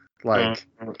 Like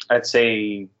I'd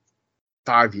say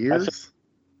 5 years.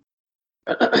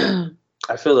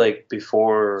 I feel like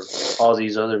before all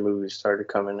these other movies started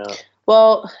coming out.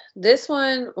 Well, this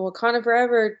one, Wakanda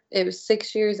Forever, it was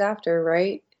 6 years after,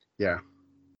 right? Yeah.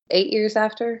 8 years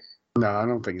after? No, I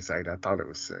don't think it's 8. I thought it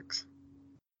was 6.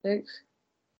 6?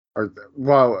 Or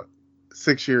well,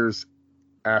 6 years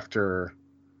after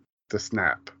the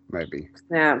snap, maybe.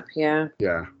 Snap, yeah.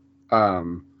 Yeah.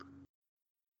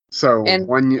 So And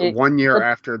 1 year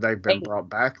after they've been brought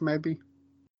back, maybe.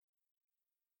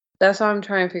 That's what I'm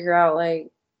trying to figure out.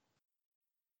 Like,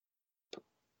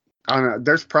 I don't know.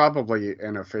 There's probably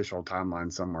an official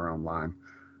timeline somewhere online,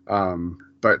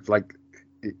 but like,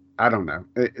 I don't know.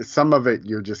 Some of it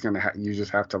you're just gonna you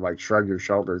just have to like shrug your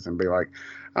shoulders and be like,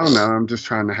 I don't know. I'm just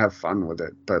trying to have fun with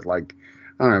it. But like,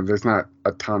 I don't know. There's not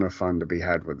a ton of fun to be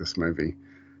had with this movie,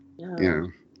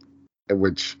 you know,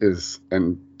 which is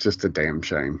just a damn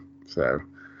shame. So,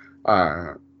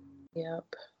 yep.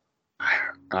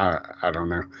 I don't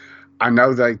know. I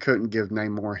know they couldn't give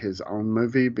Namor his own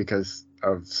movie because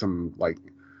of some like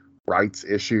rights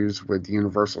issues with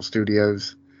Universal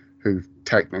Studios, who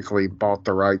technically bought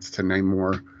the rights to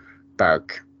Namor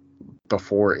back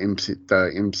before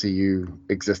the MCU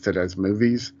existed as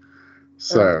movies.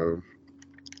 So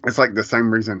it's like the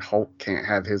same reason Hulk can't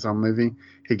have his own movie.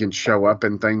 He can show up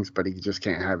in things, but he just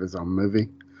can't have his own movie,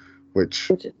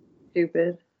 which is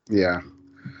stupid. Yeah.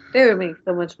 They would make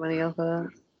so much money off of that.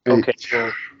 Okay,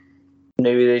 well,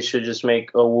 maybe they should just make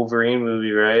a Wolverine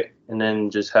movie, right? And then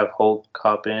just have Hulk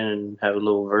hop in and have a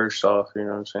little verse off, you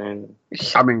know what I'm saying?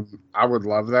 I mean, I would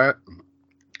love that.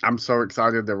 I'm so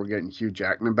excited that we're getting Hugh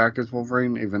Jackman back as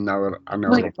Wolverine, even though I know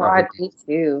Oh my God, me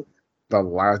too.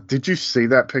 Did you see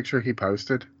that picture he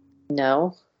posted?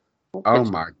 No. Oh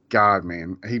my God,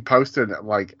 man. He posted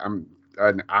like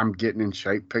I'm getting in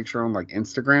shape picture on like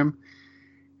Instagram.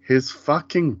 His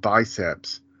fucking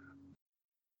biceps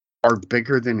are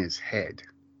bigger than his head.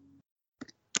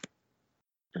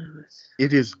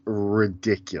 It is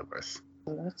ridiculous.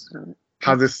 Well, that's not.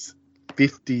 How this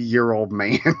 50-year-old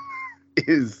man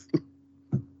is.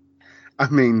 I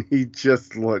mean, he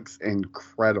just looks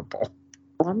incredible.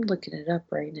 I'm looking it up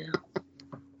right now.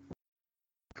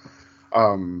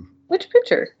 Which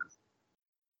picture?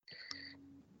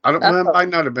 I don't know. It might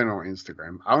not have been on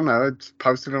Instagram. I don't know. It's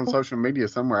posted on social media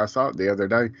somewhere. I saw it the other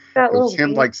day. It was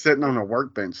him like sitting on a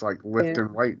workbench, like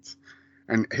lifting weights,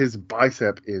 and his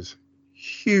bicep is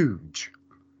huge.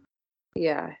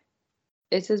 Yeah,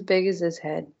 it's as big as his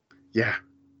head. Yeah.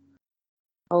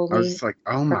 Holy. I was just like,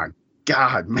 oh my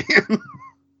God, man!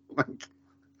 Like,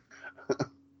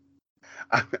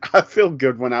 I feel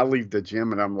good when I leave the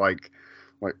gym and I'm like,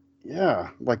 yeah,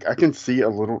 like I can see a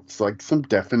little, it's like some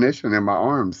definition in my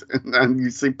arms. And then you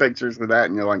see pictures of that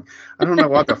and you're like, I don't know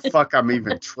what the fuck I'm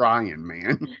even trying,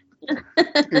 man.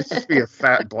 It's just be a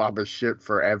fat blob of shit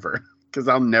forever because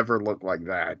I'll never look like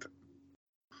that.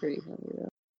 Pretty funny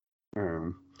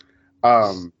though.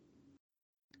 All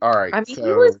right. I mean,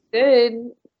 he was good.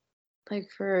 Like,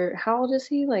 for how old is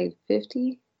he? Like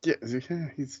 50? Yeah,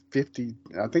 he's 50.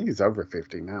 I think he's over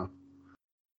 50 now.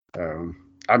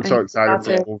 I'm so excited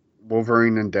for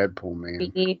Wolverine and Deadpool,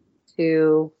 man. Me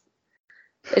too.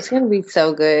 It's going to be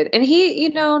so good. And he,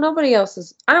 nobody else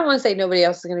is, I don't want to say nobody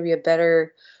else is going to be a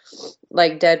better,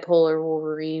 like, Deadpool or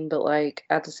Wolverine, but, like,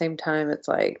 at the same time, it's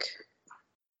like,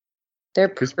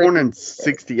 they're He's born in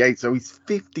 68, so he's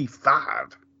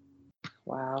 55.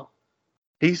 Wow.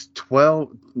 He's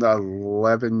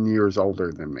 11 years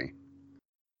older than me.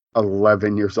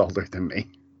 11 years older than me.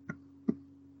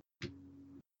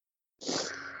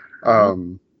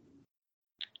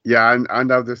 Yeah, I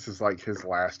know this is like his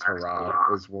last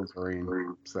hurrah as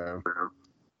Wolverine, so.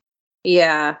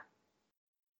 Yeah.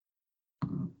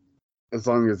 As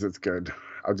long as it's good.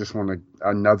 I just want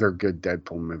another good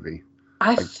Deadpool movie.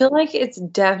 I feel like it's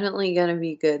definitely going to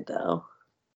be good, though.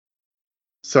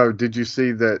 So, did you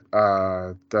see that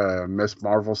the Ms.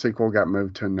 Marvel sequel got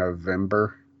moved to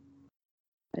November?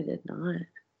 I did not.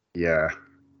 Yeah.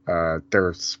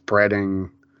 They're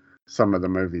spreading some of the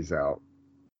movies out.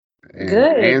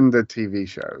 And the TV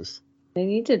shows. They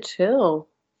need to chill.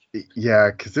 Yeah,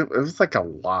 because it was like a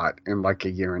lot in like a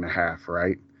year and a half,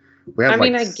 right? We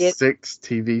had 6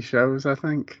 TV shows, I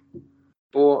think.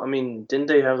 Well, I mean, didn't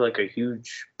they have like a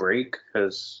huge break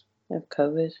because of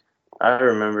COVID? I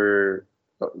remember.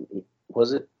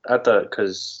 Was it? I thought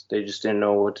because they just didn't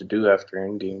know what to do after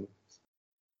Endgame.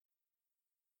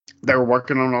 They were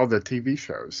working on all the TV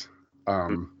shows.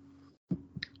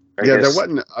 There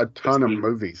wasn't a ton of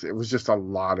movies. It was just a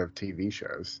lot of TV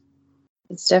shows.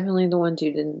 It's definitely the ones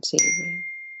you didn't see.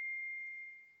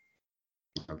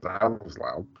 That was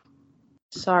loud.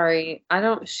 Sorry,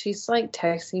 she's like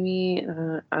texting me.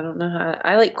 I don't know how.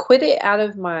 I like quit it out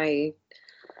of my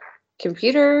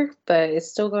computer, but it's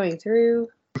still going through.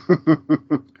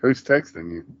 Who's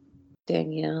texting you?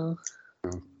 Danielle.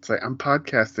 Say, I'm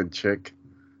podcasting, chick.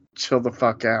 Chill the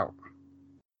fuck out.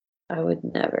 I would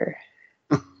never.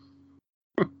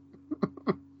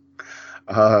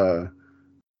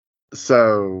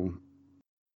 So,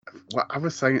 what I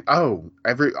was saying, all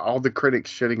the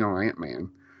critics shitting on Ant-Man.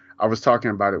 I was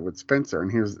talking about it with Spencer,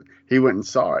 and he went and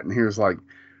saw it, and he was like,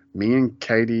 me and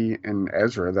Katie and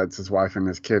Ezra, that's his wife and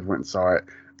his kid, went and saw it.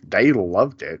 They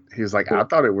loved it. He was like, I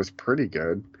thought it was pretty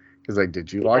good. He's like,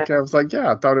 did you like it? I was like,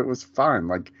 yeah, I thought it was fine.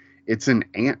 Like, it's an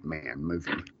Ant-Man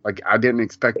movie. Like, I didn't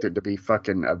expect it to be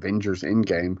fucking Avengers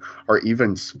Endgame or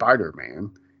even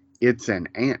Spider-Man. It's an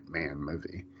Ant-Man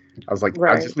movie. I was like, I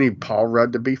Right. just need Paul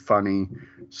Rudd to be funny,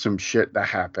 some shit to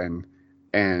happen,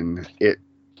 and it,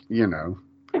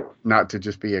 not to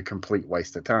just be a complete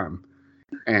waste of time.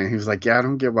 And he was like, yeah, I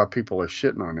don't get why people are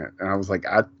shitting on it. And I was like,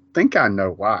 I think I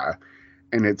know why.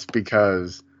 And it's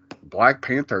because Black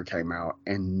Panther came out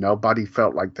and nobody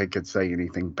felt like they could say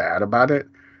anything bad about it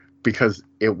because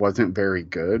it wasn't very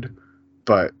good.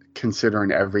 But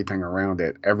considering everything around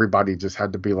it, everybody just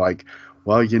had to be like,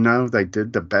 well, they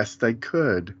did the best they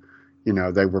could.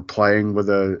 They were playing with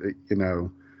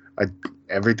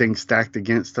everything stacked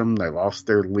against them. They lost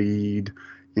their lead.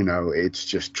 It's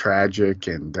just tragic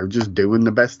and they're just doing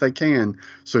the best they can.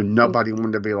 So nobody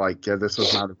wanted to be like, yeah, this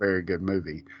was not a very good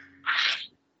movie.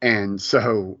 And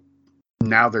so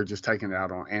now they're just taking it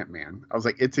out on Ant-Man. I was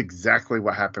like, it's exactly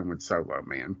what happened with Solo,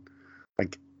 man.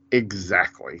 Like,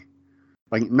 exactly.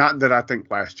 Like, not that I think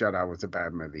Last Jedi was a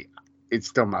bad movie. It's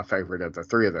still my favorite of the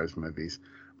three of those movies.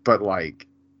 But, like,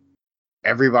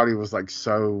 everybody was like,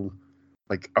 so,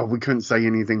 like, oh, we couldn't say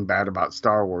anything bad about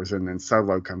Star Wars. And then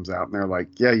Solo comes out and they're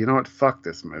like, yeah, you know what? Fuck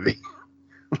this movie.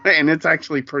 And it's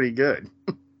actually pretty good.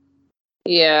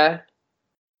 Yeah.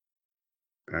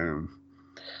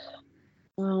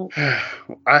 Well,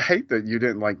 I hate that you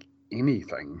didn't like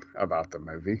anything about the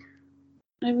movie.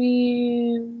 I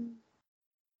mean,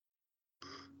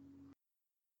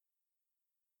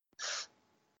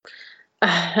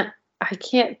 I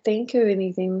can't think of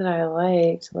anything that I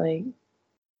liked. Like,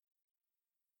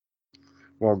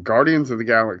 well, Guardians of the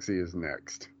Galaxy is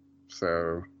next.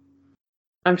 So,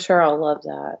 I'm sure I'll love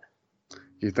that.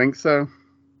 you think so?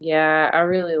 Yeah, I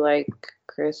really like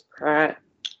Chris Pratt.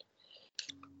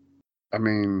 I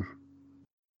mean,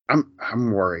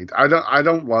 I'm worried. I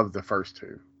don't love the first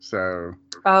two. So,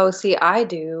 Oh, see, I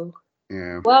do.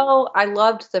 yeah. Well, I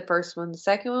loved the first one. The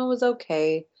second one was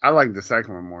okay. I like the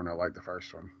second one more than I like the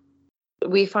first one.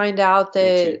 We find out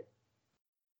that,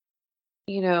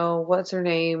 what's her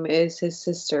name is his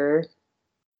sister.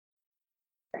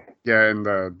 Yeah, and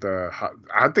I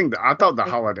thought the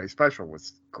holiday special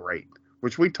was great,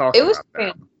 which we talked It was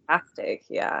about that. fantastic,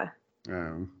 yeah.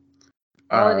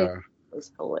 Holiday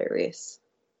was hilarious.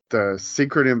 The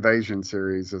Secret Invasion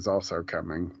series is also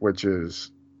coming, which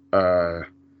is what's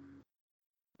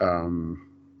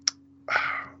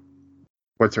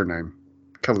her name?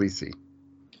 Khaleesi.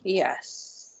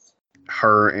 Yes.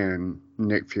 Her and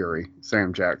Nick Fury,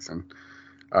 Sam Jackson.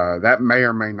 That may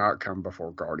or may not come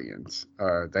before Guardians.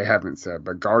 They haven't said,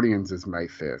 but Guardians is May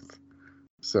 5th.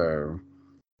 So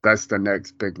that's the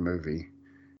next big movie.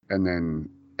 And then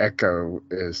Echo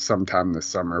is sometime this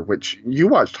summer, which you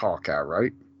watched Hawkeye,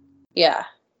 right? Yeah.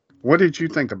 What did you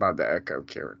think about the Echo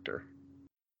character?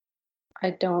 I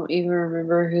don't even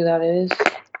remember who that is.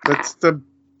 That's the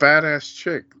badass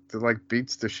chick that like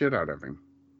beats the shit out of him.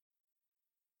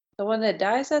 The one that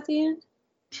dies at the end?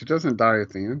 She doesn't die at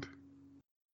the end.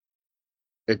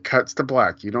 It cuts to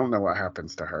black. You don't know what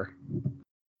happens to her.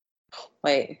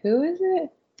 Wait, who is it?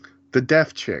 The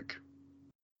deaf chick.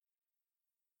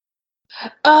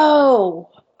 Oh,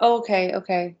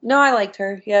 okay. No, I liked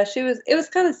her. Yeah, it was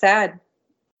kind of sad.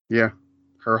 Yeah,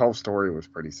 her whole story was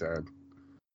pretty sad.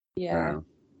 Yeah.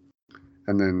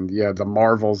 And then, the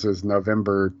Marvels is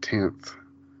November 10th.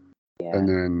 Yeah. And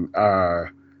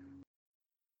then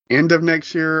end of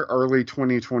next year, early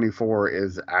 2024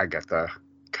 is Agatha,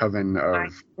 Coven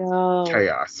of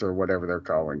Chaos, or whatever they're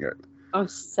calling it. I'm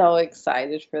so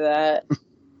excited for that.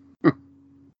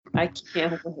 I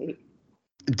can't wait.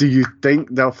 Do you think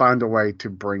they'll find a way to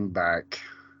bring back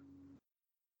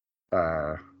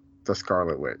the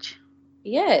Scarlet Witch?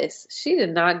 Yes, she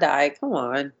did not die. Come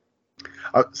on.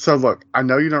 So look, I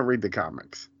know you don't read the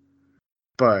comics,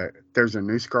 but there's a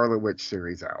new Scarlet Witch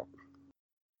series out.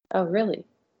 Oh, really?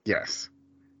 Yes.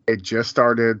 It just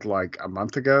started like a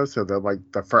month ago, so they're like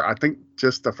I think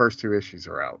just the first 2 issues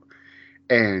are out.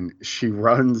 And she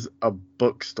runs a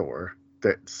bookstore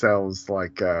that sells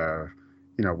like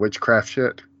witchcraft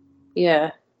shit.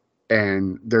 Yeah.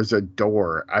 And there's a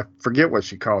door. I forget what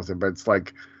she calls it, but it's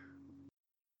like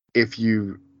if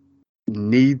you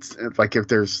need, like if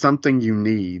there's something you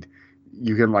need,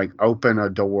 you can like open a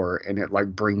door and it like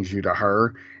brings you to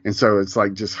her, and so it's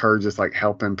like just her just like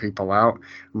helping people out.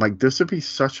 I'm like, this would be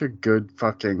such a good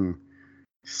fucking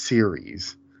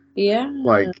series. Yeah.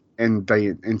 Like, and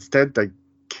they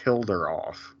killed her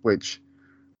off, which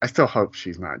I still hope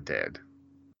she's not dead.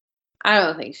 I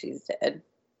don't think she's dead.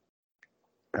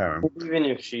 Even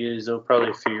if she is, they'll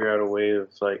probably figure out a way of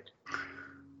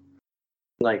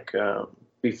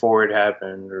before it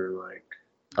happened,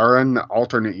 or an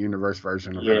alternate universe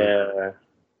version of her.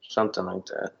 Something like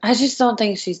that. I just don't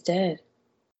think she's dead.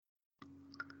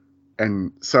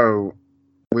 And so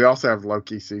we also have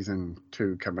Loki season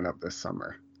 2 coming up this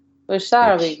summer, which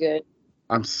that'll be good.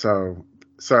 I'm so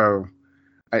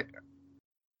I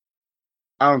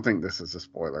don't think this is a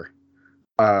spoiler.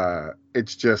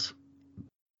 It's just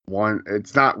one.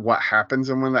 It's not what happens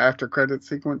in one of the after credit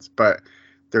sequence, but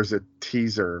there's a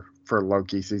teaser for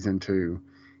Loki season 2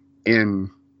 in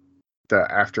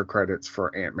the after credits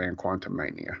for Ant-Man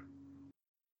Quantumania.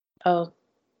 Oh,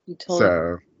 you told me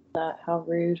that. How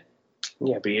rude.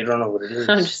 Yeah, but you don't know what it is.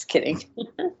 I'm just kidding.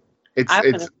 It's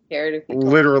scared if you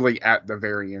literally at the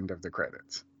very end of the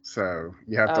credits. So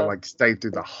you have to like stay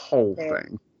through the whole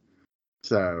thing.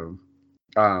 So,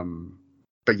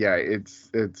 but yeah, it's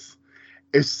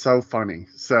so funny.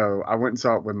 So I went and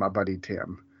saw it with my buddy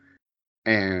Tim,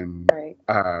 and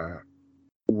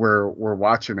we're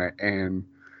watching it, and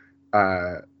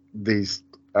these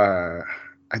I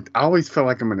always feel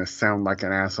like I'm gonna sound like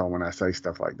an asshole when I say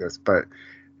stuff like this, but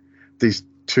these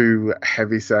two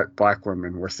heavyset black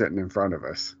women were sitting in front of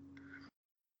us,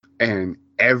 and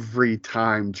every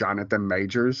time Jonathan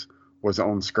Majors was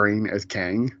on screen as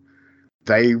Kang,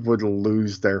 they would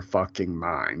lose their fucking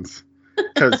minds.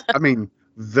 Because I mean,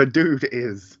 the dude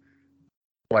is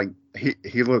like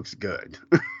he looks good.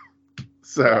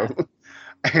 So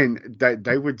and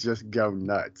they would just go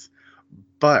nuts.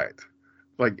 But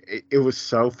like it was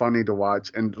so funny to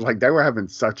watch, and like they were having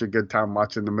such a good time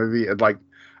watching the movie. And like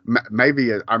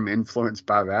maybe I'm influenced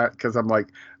by that, because I'm like,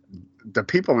 the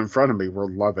people in front of me were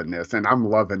loving this, and I'm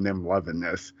loving them loving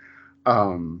this.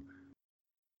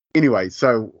 Anyway,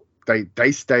 so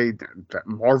they stayed,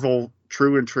 Marvel,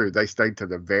 true and true, they stayed to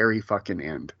the very fucking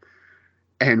end,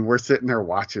 and we're sitting there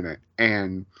watching it,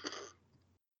 and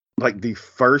like the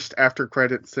first after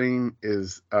credit scene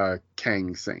is a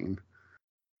Kang scene.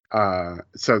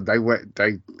 So they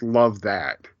love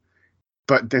that.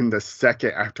 But then the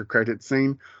second after credit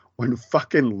scene, when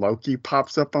fucking Loki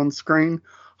pops up on screen,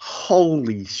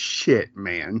 holy shit,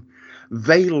 man.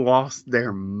 They lost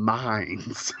their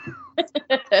minds.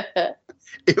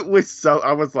 It was so,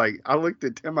 I looked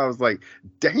at Tim, I was like,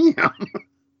 damn,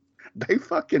 they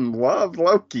fucking love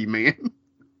Loki, man.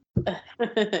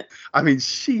 I mean,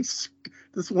 this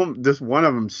one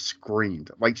of them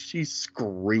screamed. Like, she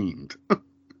screamed.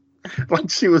 Like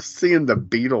she was seeing the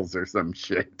Beatles or some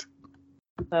shit.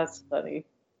 That's funny.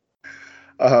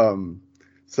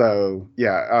 So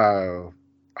yeah,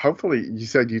 hopefully, you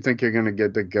said you think you're gonna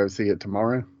get to go see it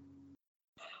tomorrow?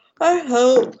 I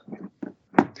hope.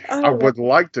 I would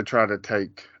like to try to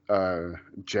take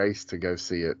Jace to go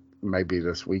see it maybe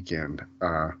this weekend.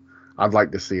 I'd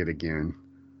like to see it again.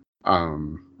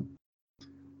 The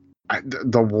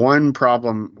one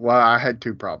problem, well, I had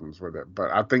two problems with it, but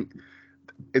I think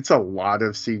it's a lot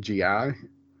of CGI,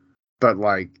 but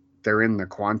like they're in the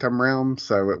quantum realm,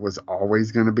 so it was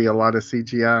always going to be a lot of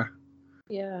CGI.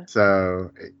 Yeah. So,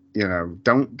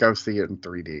 don't go see it in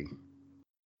 3D.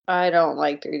 I don't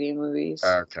like 3D movies.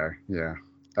 Okay, yeah.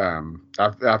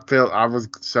 I feel I was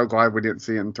so glad we didn't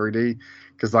see it in 3D,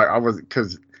 because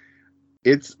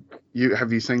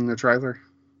have you seen the trailer?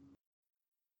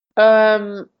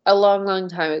 A long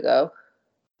time ago.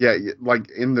 Yeah,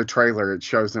 like in the trailer, it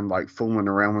shows them like fooling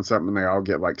around with something, and they all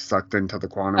get like sucked into the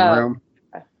quantum realm.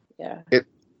 Yeah.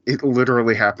 It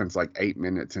literally happens like 8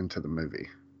 minutes into the movie.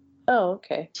 Oh,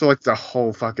 okay. So like the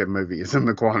whole fucking movie is in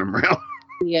the quantum realm.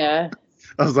 Yeah.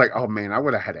 I was like, oh man, I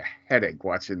would have had a headache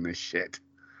watching this shit.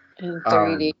 In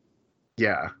 3D.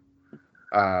 Yeah.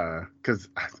 Because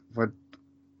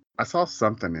I saw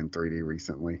something in 3D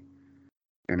recently,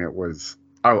 and it was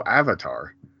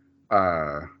Avatar.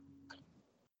 I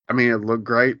mean, it looked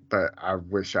great, but I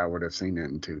wish I would have seen it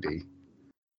in 2D.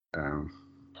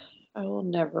 I will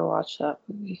never watch that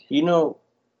movie. You know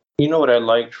what I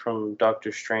liked from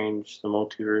Doctor Strange, the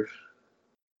Multiverse?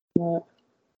 What?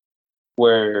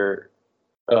 Where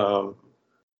Doctor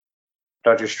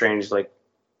Strange like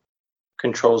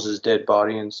controls his dead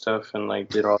body and stuff, and like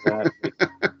did all that.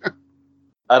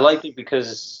 I liked it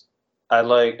because I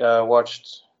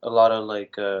watched a lot of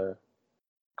like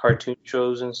cartoon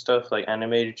shows and stuff, like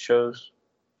animated shows,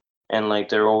 and like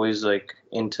they're always like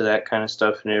into that kind of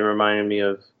stuff, and it reminded me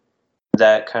of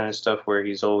that kind of stuff where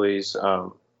he's always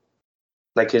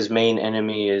like his main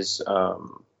enemy is I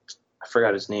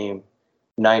forgot his name,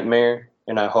 Nightmare,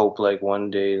 and I hope like one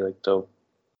day like they'll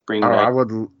bring I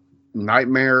would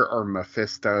Nightmare or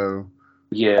Mephisto.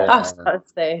 Yeah. I was about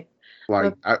to say.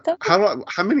 Like,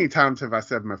 how many times have I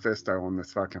said Mephisto on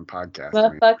this fucking podcast?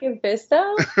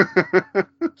 Mephisto?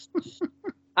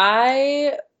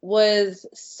 I was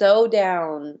so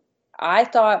down. I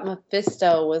thought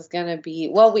Mephisto was gonna be.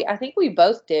 Well, I think we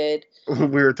both did. We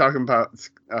were talking about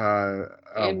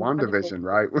WandaVision,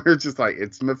 right? We were just like,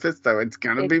 it's Mephisto. It's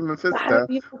gonna be Mephisto.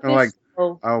 I'm like,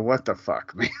 oh, what the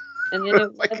fuck, man? And then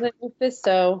it wasn't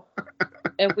Mephisto.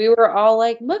 And we were all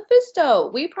like,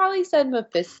 Mephisto. We probably said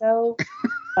Mephisto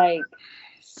like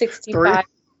 65.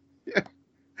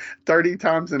 30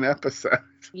 times an episode.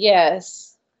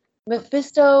 Yes.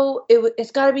 Mephisto,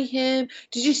 it's got to be him.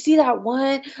 Did you see that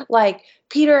one? Like,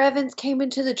 Peter Evans came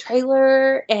into the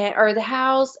trailer or the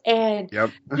house, and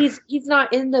he's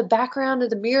not in the background of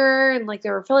the mirror and like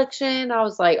the reflection. I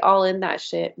was like all in that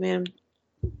shit, man.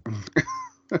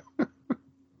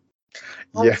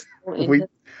 Yeah,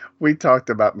 we talked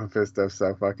about Mephisto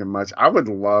so fucking much. I would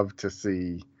love to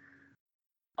see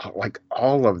like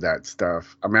all of that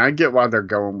stuff. I mean, I get why they're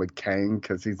going with Kang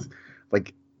because he's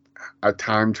like a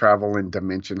time travel and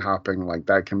dimension hopping, like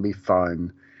that can be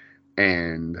fun,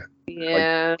 and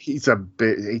like, he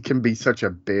can be such a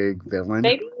big villain.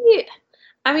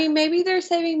 Maybe they're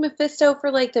saving Mephisto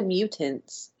for like the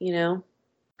mutants, you know.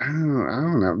 I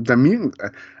don't know. The mutant.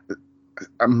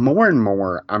 More and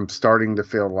more, I'm starting to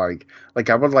feel like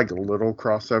I would like little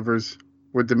crossovers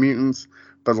with the mutants,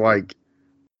 but like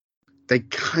they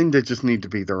kind of just need to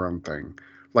be their own thing.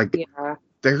 Like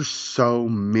there's so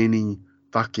many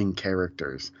fucking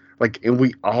characters, like, and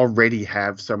we already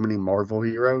have so many Marvel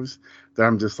heroes that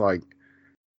I'm just like,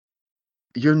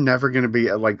 you're never gonna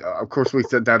be like. Of course, we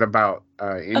said that about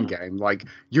Endgame. Like,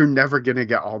 you're never gonna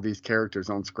get all these characters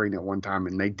on screen at one time,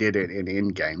 and they did it in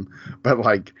Endgame. But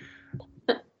like,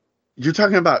 you're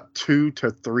talking about 2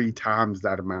 to 3 times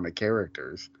that amount of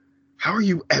characters. How are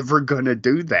you ever gonna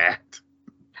do that?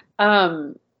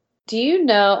 Do you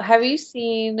know? Have you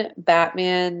seen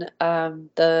Batman?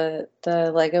 The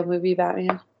Lego movie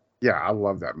Batman. Yeah, I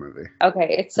love that movie.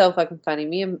 Okay, it's so fucking funny.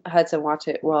 Me and Hudson watch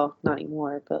it. Well, not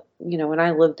anymore, but you know, when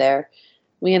I lived there,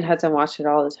 me and Hudson watched it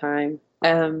all the time.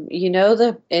 You know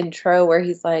the intro where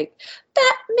he's like,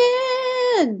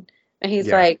 Batman, and he's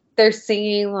like, they're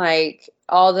singing like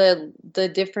all the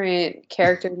different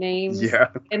character names. Yeah.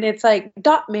 And it's like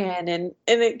Dotman, and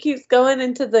it keeps going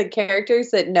into the characters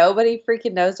that nobody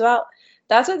freaking knows about.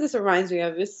 That's what this reminds me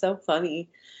of. It's so funny.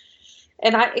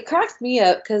 And it cracks me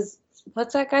up because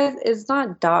what's that guy? It's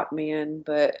not Dotman,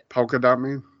 but Polka Dot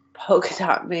Man. Polka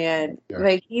Dot Man. Yeah.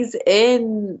 Like he's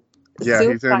in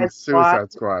Suicide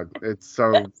Squad. It's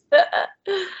so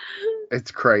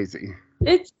it's crazy.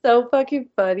 It's so fucking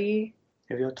funny.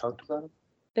 Have you all talked about him?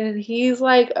 And he's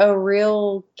like a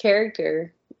real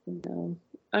character, you know.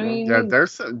 I mean,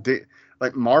 there's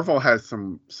like Marvel has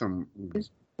some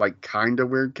like kind of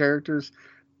weird characters.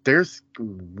 There's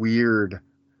weird,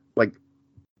 like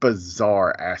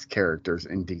bizarre ass characters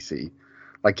in DC.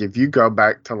 Like if you go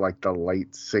back to like the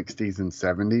late 60s and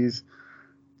 70s,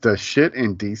 the shit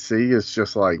in DC is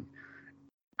just like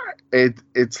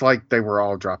it's like they were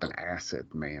all dropping acid,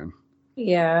 man.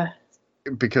 Yeah.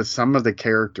 Because some of the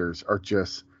characters are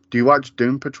just... Do you watch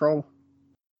Doom Patrol?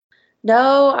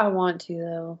 No, I want to,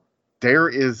 though. There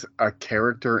is a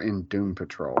character in Doom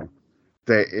Patrol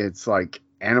that it's like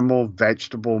animal,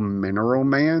 vegetable, mineral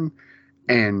man.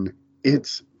 And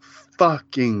it's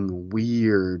fucking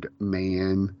weird,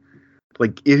 man.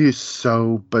 Like, it is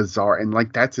so bizarre. And,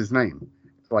 like, that's his name.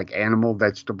 Like, animal,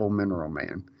 vegetable, mineral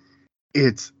man.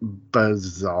 It's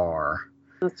bizarre.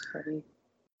 That's funny.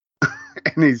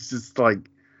 And he's just like,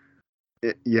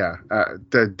 the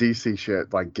DC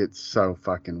shit like gets so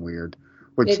fucking weird.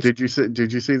 Did you see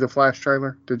the Flash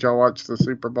trailer? Did y'all watch the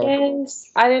Super Bowl? Yes,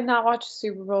 I did not watch the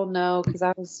Super Bowl, no, because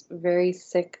I was very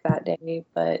sick that day.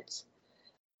 But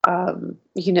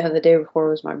you know, the day before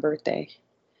was my birthday.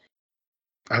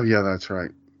 Oh yeah, that's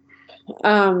right.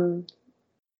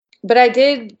 But I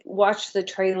did watch the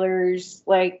trailers,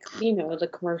 like, you know, the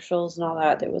commercials and all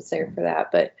that was there for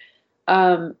that. But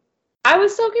I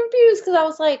was so confused because I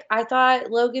was like, I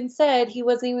thought Logan said he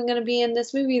wasn't even going to be in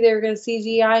this movie. They were going to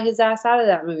CGI his ass out of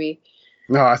that movie.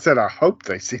 No, I said I hope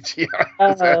they CGI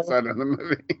his ass out of the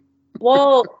movie.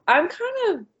 Well, I'm kind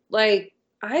of like,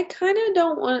 I kind of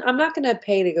don't want, I'm not going to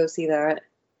pay to go see that.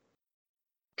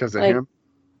 Because of him?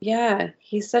 Yeah,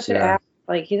 he's such an ass.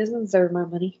 Like, he doesn't deserve my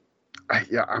money.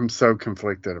 Yeah, I'm so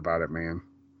conflicted about it, man.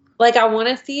 Like, I want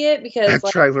to see it because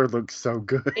That trailer looks so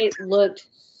good. it looked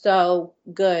so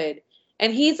good.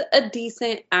 And he's a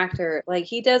decent actor. Like,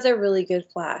 he does a really good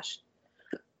Flash.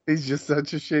 He's just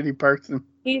such a shitty person.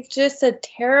 He's just a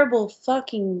terrible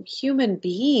fucking human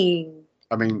being.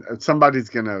 I mean, somebody's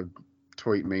gonna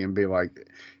tweet me and be like,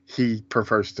 he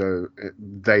prefers to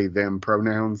they them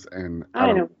pronouns, and I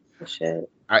don't give a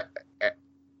shit.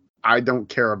 I don't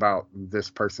care about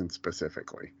this person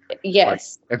specifically.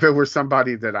 Yes. Like, if it were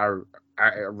somebody that I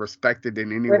respected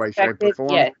in any way, shape, or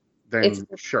form, yes. then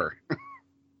sure.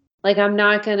 Like, I'm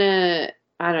not gonna,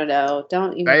 I don't know,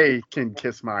 don't even. They can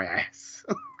kiss my ass.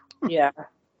 Yeah.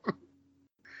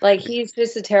 Like, he's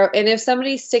just a terrible, and if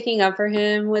somebody's sticking up for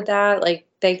him with that, like,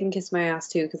 they can kiss my ass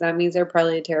too, because that means they're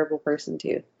probably a terrible person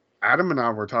too. Adam and I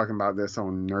were talking about this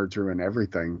on Nerds and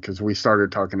everything, because we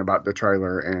started talking about the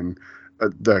trailer and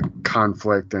the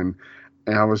conflict, and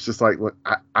I was just like, look,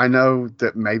 I know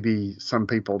that maybe some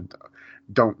people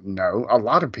don't know. A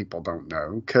lot of people don't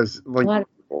know, because, like, A lot of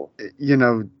people. You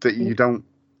know, that you don't,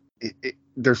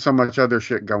 there's so much other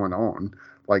shit going on,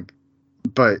 like,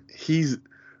 but he's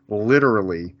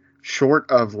literally, short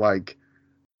of, like,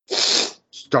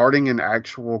 starting an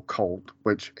actual cult,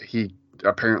 which he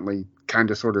apparently kind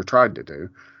of sort of tried to do,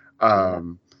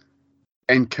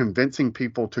 and convincing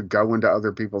people to go into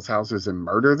other people's houses and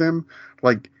murder them,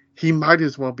 like, he might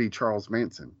as well be Charles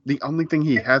Manson. The only thing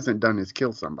he hasn't done is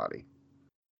kill somebody.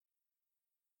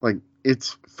 Like,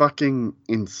 it's fucking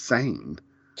insane.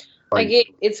 Like,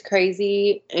 it's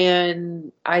crazy,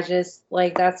 and I just,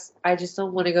 like, I just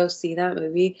don't want to go see that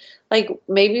movie. Like,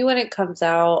 maybe when it comes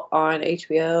out on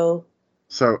HBO.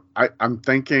 So I'm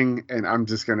thinking, and I'm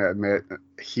just going to admit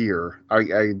here,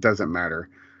 it doesn't matter.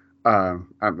 I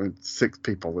mean, 6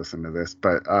 people listen to this,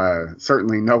 but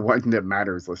certainly no one that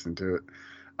matters listen to it.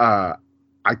 I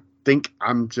think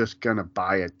I'm just going to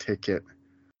buy a ticket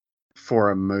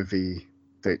for a movie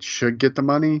that should get the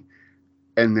money,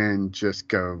 and then just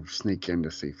go sneak in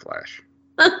to see Flash.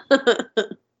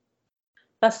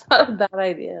 That's not a bad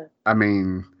idea. I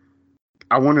mean,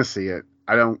 I want to see it.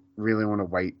 I don't really want to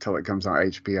wait till it comes on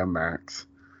HBO Max.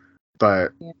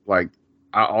 But, like,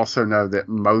 I also know that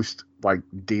most, like,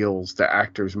 deals that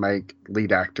actors make,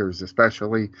 lead actors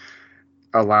especially,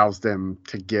 allows them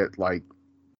to get, like,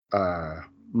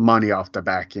 money off the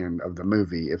back end of the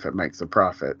movie if it makes a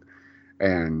profit.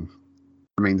 And,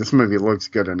 I mean, this movie looks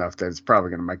good enough that it's probably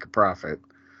going to make a profit.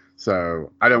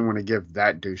 So I don't want to give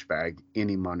that douchebag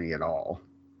any money at all.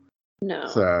 No.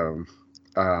 So,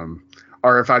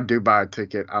 or if I do buy a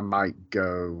ticket, I might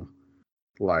go,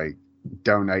 like,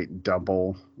 donate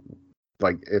double.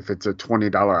 Like, if it's a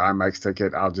 $20 IMAX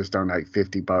ticket, I'll just donate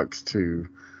 $50 to,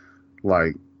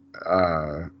 like,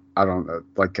 I don't know,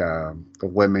 like the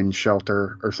women's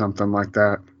shelter or something like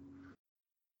that.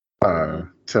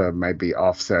 To maybe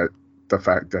offset the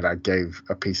fact that I gave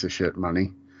a piece of shit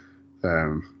money.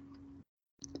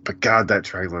 But God, that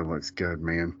trailer looks good,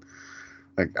 man.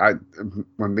 Like,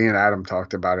 when me and Adam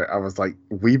talked about it, I was like,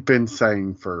 we've been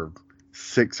saying for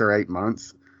 6 or 8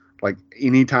 months, like,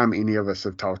 anytime any of us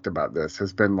have talked about this,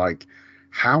 has been like,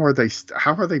 how are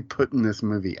they putting this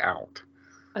movie out?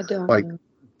 I don't like know.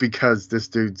 Because this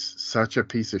dude's such a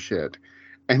piece of shit,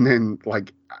 and then,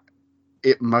 like,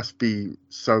 it must be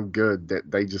so good that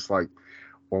they just like,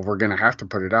 well, we're gonna have to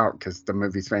put it out because the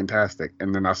movie's fantastic.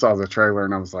 And then I saw the trailer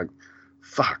and I was like,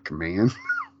 fuck, man.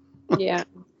 Yeah.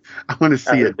 I want to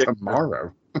see it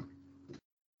tomorrow.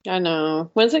 I know.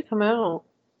 When's it come out?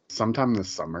 Sometime this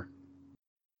summer.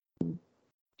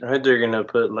 I heard they're gonna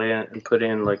put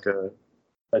in like a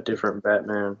different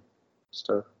Batman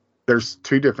stuff. There's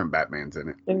 2 different Batmans in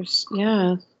it.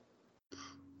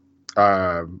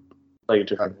 Like a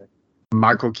different.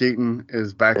 Michael Keaton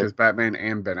is back as Batman,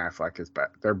 and Ben Affleck is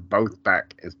back. They're both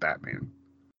back as Batman.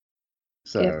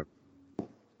 So,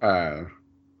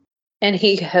 and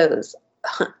he goes,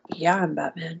 "Yeah, I'm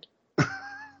Batman."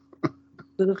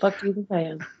 Who the fuck do you think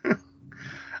I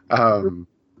am?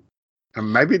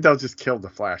 Maybe they'll just kill the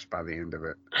Flash by the end of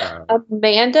it.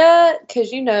 Amanda,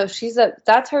 because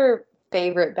that's her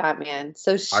favorite Batman.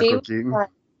 So Michael Keaton?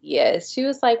 Yes, she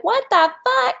was like, "What the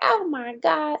fuck? Oh my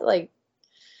god!" Like,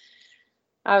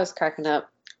 I was cracking up.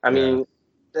 I mean,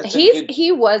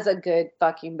 he was a good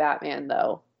fucking Batman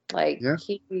though. Like,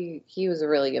 he was a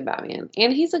really good Batman,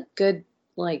 and he's a good,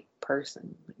 like,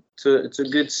 person. So it's a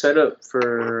good setup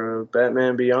for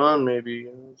Batman Beyond, maybe. You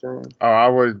know what I'm saying? Oh, I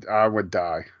would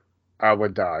die. I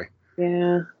would die.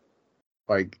 Yeah.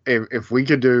 Like, if we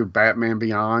could do Batman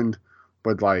Beyond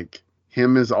with, like,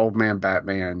 him as Old Man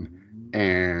Batman,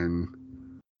 and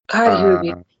God,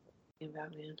 he would be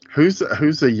Batman.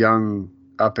 Who's a young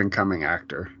up and coming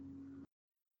actor?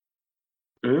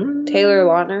 Taylor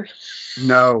Lautner.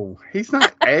 No, he's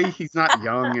not. He's not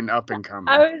young and up and coming.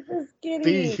 I was just B,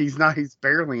 kidding. he's not. He's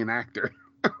barely an actor.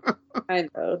 I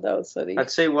know, that was funny.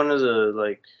 I'd say one of the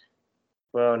like.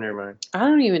 Well, never mind. I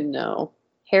don't even know.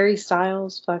 Harry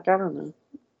Styles? Fuck, I don't know.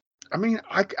 I mean,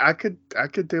 I could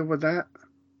deal with that.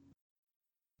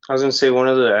 I was gonna say one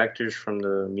of the actors from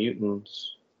the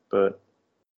Mutants, but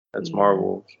that's Yeah.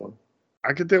 Marvel. So.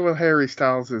 I could deal with Harry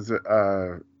Styles as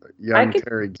young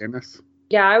Terry Guinness.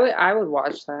 Yeah, I would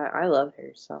watch that. I love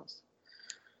Harry Styles.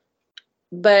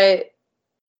 But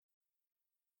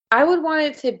I would want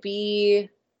it to be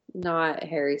not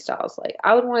Harry Styles. Like,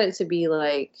 I would want it to be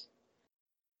like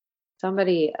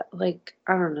somebody, like,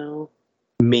 I don't know.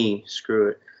 Me, screw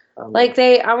it. Like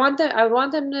I want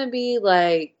them to be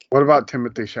like. What about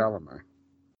Timothée Chalamet?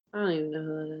 I don't even know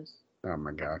who that is. Oh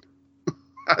my god.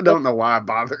 I don't know why I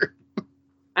bother.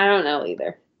 I don't know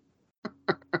either.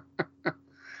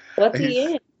 What's he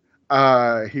in?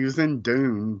 He was in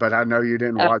Dune, but I know you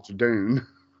didn't watch Dune.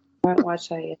 I haven't watched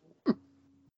that yet.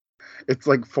 It's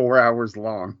like 4 hours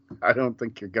long. I don't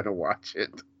think you're gonna watch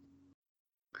it.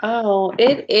 Oh,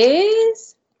 it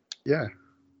is? Yeah.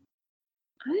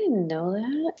 I didn't know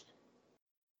that.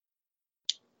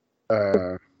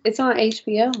 It's on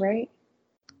HBO, right?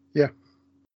 Yeah.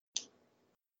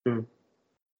 Hmm.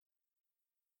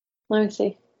 Let me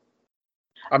see.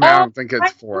 I mean, I don't think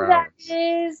it's 4 That hours.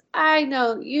 is, I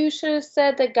know. You should have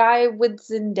said the guy with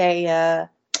Zendaya.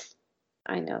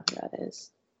 I know who that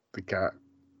is. The guy.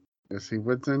 Is he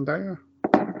with Zendaya?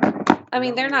 I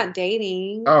mean, they're not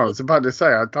dating. Oh, I was about to say,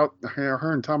 I thought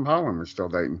her and Tom Holland were still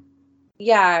dating.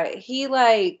 Yeah, he's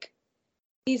like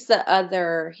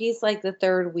the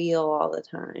third wheel all the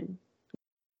time.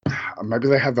 Maybe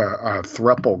they have a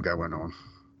throuple going on.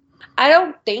 I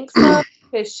don't think so,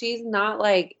 because she's not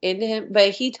like into him,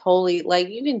 but he totally, like,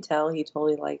 you can tell he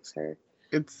totally likes her.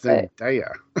 It's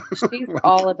Zendaya. She's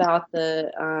all about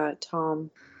the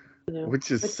Tom, you know.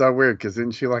 Which is so weird, because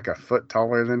isn't she like a foot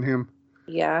taller than him?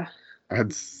 Yeah.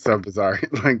 That's so bizarre.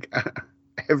 Like,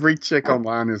 every chick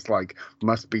online is like,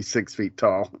 must be 6 feet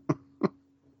tall.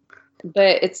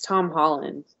 But it's Tom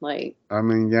Holland. Like, I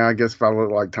mean, yeah, I guess if I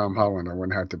looked like Tom Holland, I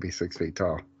wouldn't have to be 6 feet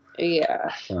tall.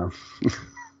 yeah. So.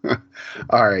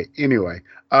 All right. Anyway,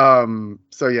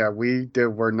 so yeah,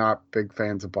 we're not big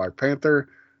fans of Black Panther.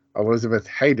 Elizabeth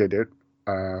hated it,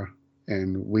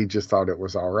 and we just thought it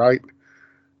was all right.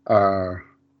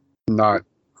 Not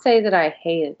Say that I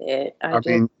hated it. I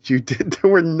mean, you did.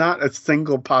 There were not a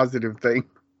single positive thing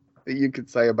that you could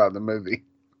say about the movie.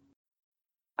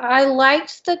 I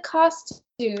liked the costumes.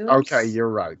 Okay, you're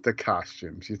right. The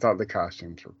costumes. You thought the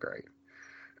costumes were great.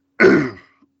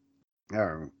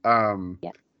 Yeah.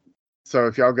 So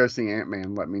if y'all go see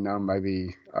Ant-Man, let me know.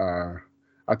 Maybe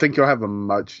I think you'll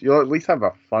at least have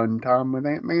a fun time with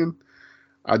Ant-Man.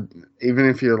 Even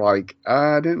if you're like,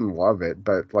 I didn't love it,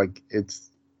 but like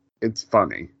it's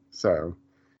funny, so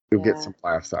you'll get some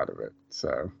laughs out of it.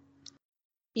 So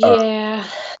yeah.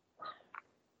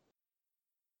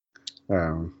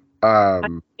 I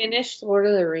Finished Lord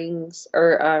of the Rings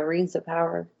or Rings of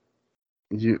Power.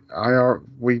 we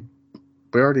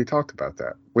already talked about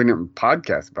that. We didn't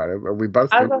podcast about it, but we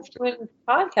both I finished was going to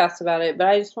podcast about it, but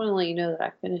I just want to let you know that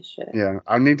I finished it. Yeah,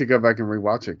 I need to go back and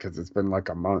rewatch it because it's been like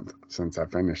a month since I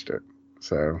finished it.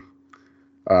 So,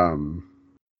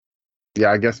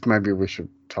 yeah, I guess maybe we should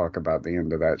talk about the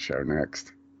end of that show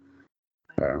next.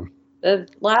 The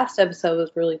last episode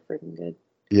was really freaking good.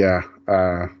 Yeah,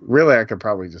 really, I could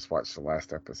probably just watch the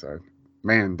last episode.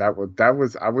 Man, that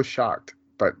was I was shocked,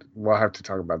 but we'll have to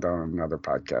talk about that on another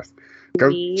podcast. Go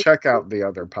check out the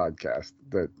other podcast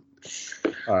that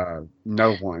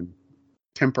no one.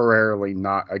 Temporarily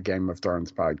not a Game of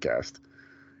Thrones podcast.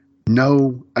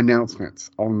 No announcements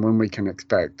on when we can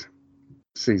expect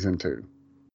season 2.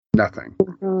 Nothing.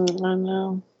 I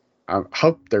know. I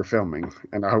hope they're filming,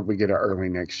 and I hope we get it early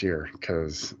next year,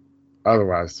 because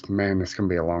otherwise, man, it's going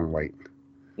to be a long wait.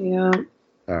 Yeah.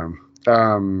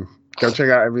 Go check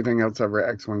out everything else over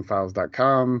at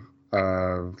xwingfiles.com.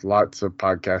 Lots of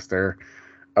podcasts there.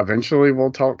 Eventually,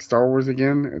 we'll talk Star Wars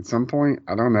again at some point.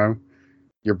 I don't know.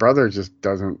 Your brother just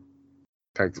doesn't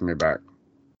text me back.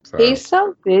 So. He's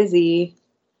so busy.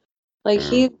 Like,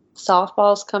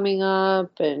 softball's coming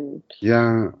up, and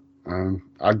yeah,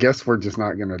 I guess we're just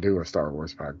not going to do a Star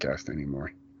Wars podcast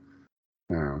anymore.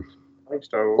 Like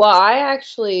Star Wars. Well, I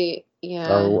actually,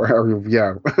 yeah.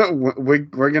 Yeah,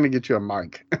 we're going to get you a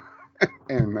mic,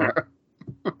 and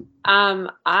I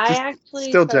actually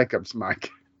still Jacob's mic.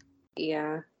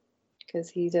 Yeah, because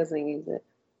he doesn't use it.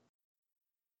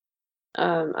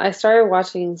 I started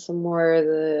watching some more of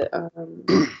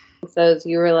the episodes.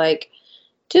 You were like,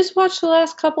 just watch the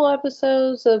last couple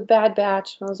episodes of Bad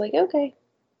Batch. I was like, okay.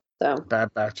 So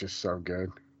Bad Batch is so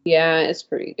good. yeah, it's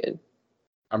pretty good.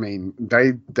 I mean,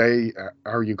 they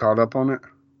are you caught up on it?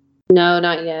 No,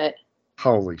 not yet.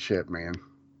 Holy shit, man!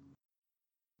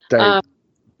 They Um,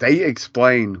 they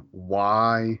explain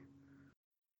why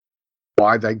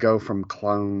they go from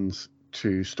clones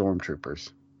to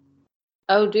stormtroopers.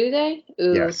 oh, do they?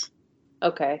 Ooh, Yes.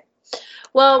 okay.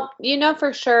 Well, you know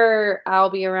for sure I'll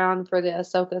be around for the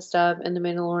Ahsoka stuff and the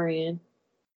Mandalorian.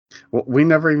 Well, we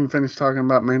never even finished talking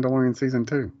about Mandalorian season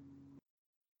 2.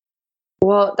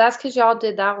 Well, that's because y'all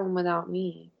did that one without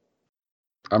me.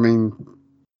 I mean,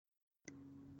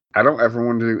 I don't ever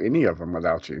want to do any of them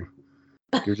without you.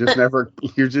 You're just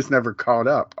never caught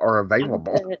up or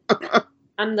available.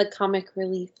 I'm the comic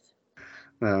relief.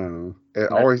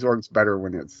 It always works better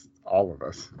when it's all of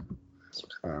us.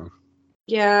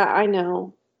 Yeah, I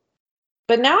know.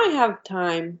 But now I have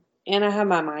time and I have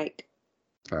my mic.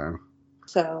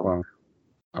 So Well,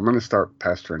 I'm gonna start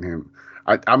pestering him.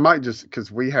 I might just,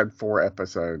 because we had 4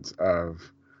 episodes of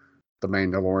The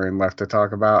Mandalorian left to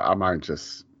talk about. I might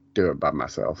just do it by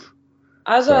myself.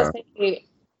 I was gonna say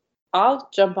I'll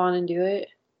jump on and do it.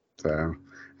 So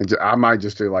I might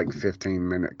just do like 15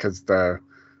 minutes because the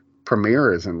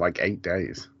premiere is in like 8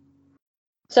 days.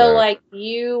 So like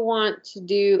you want to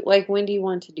do like when do you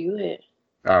want to do it?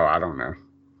 Oh, I don't know.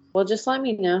 Well, just let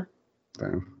me know.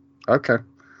 So, okay.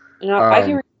 And I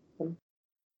can.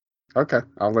 Okay,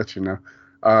 I'll let you know.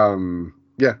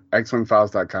 Yeah,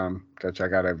 xwingfiles.com. Go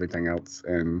check out everything else,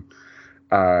 and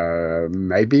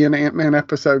maybe an Ant-Man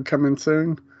episode coming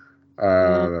soon.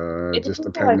 It Just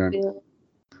depends how I dependent. feel,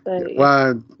 but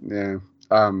Well, yeah.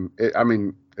 I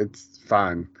mean, it's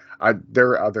fine. There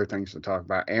are other things to talk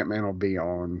about. Ant-Man will be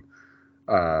on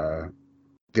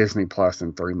Disney Plus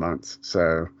in 3 months,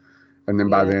 so, and then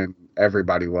by then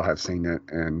everybody will have seen it,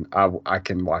 and I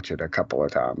can watch it a couple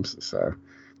of times, so,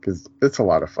 because it's a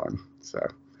lot of fun. So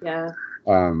yeah.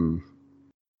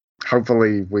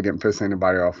 Hopefully we didn't piss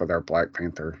anybody off with our Black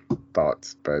Panther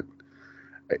thoughts, but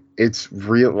it's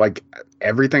real. Like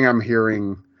everything I'm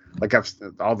hearing, like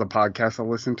all the podcasts I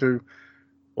listen to,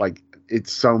 like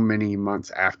it's so many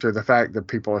months after the fact that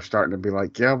people are starting to be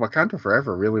like, yeah, Wakanda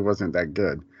Forever really wasn't that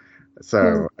good.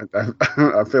 So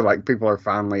I feel like people are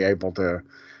finally able to,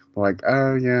 like,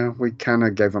 oh yeah, we kind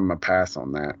of gave them a pass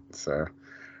on that. So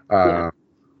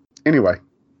anyway,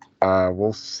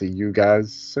 we'll see you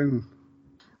guys soon.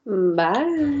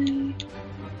 Bye.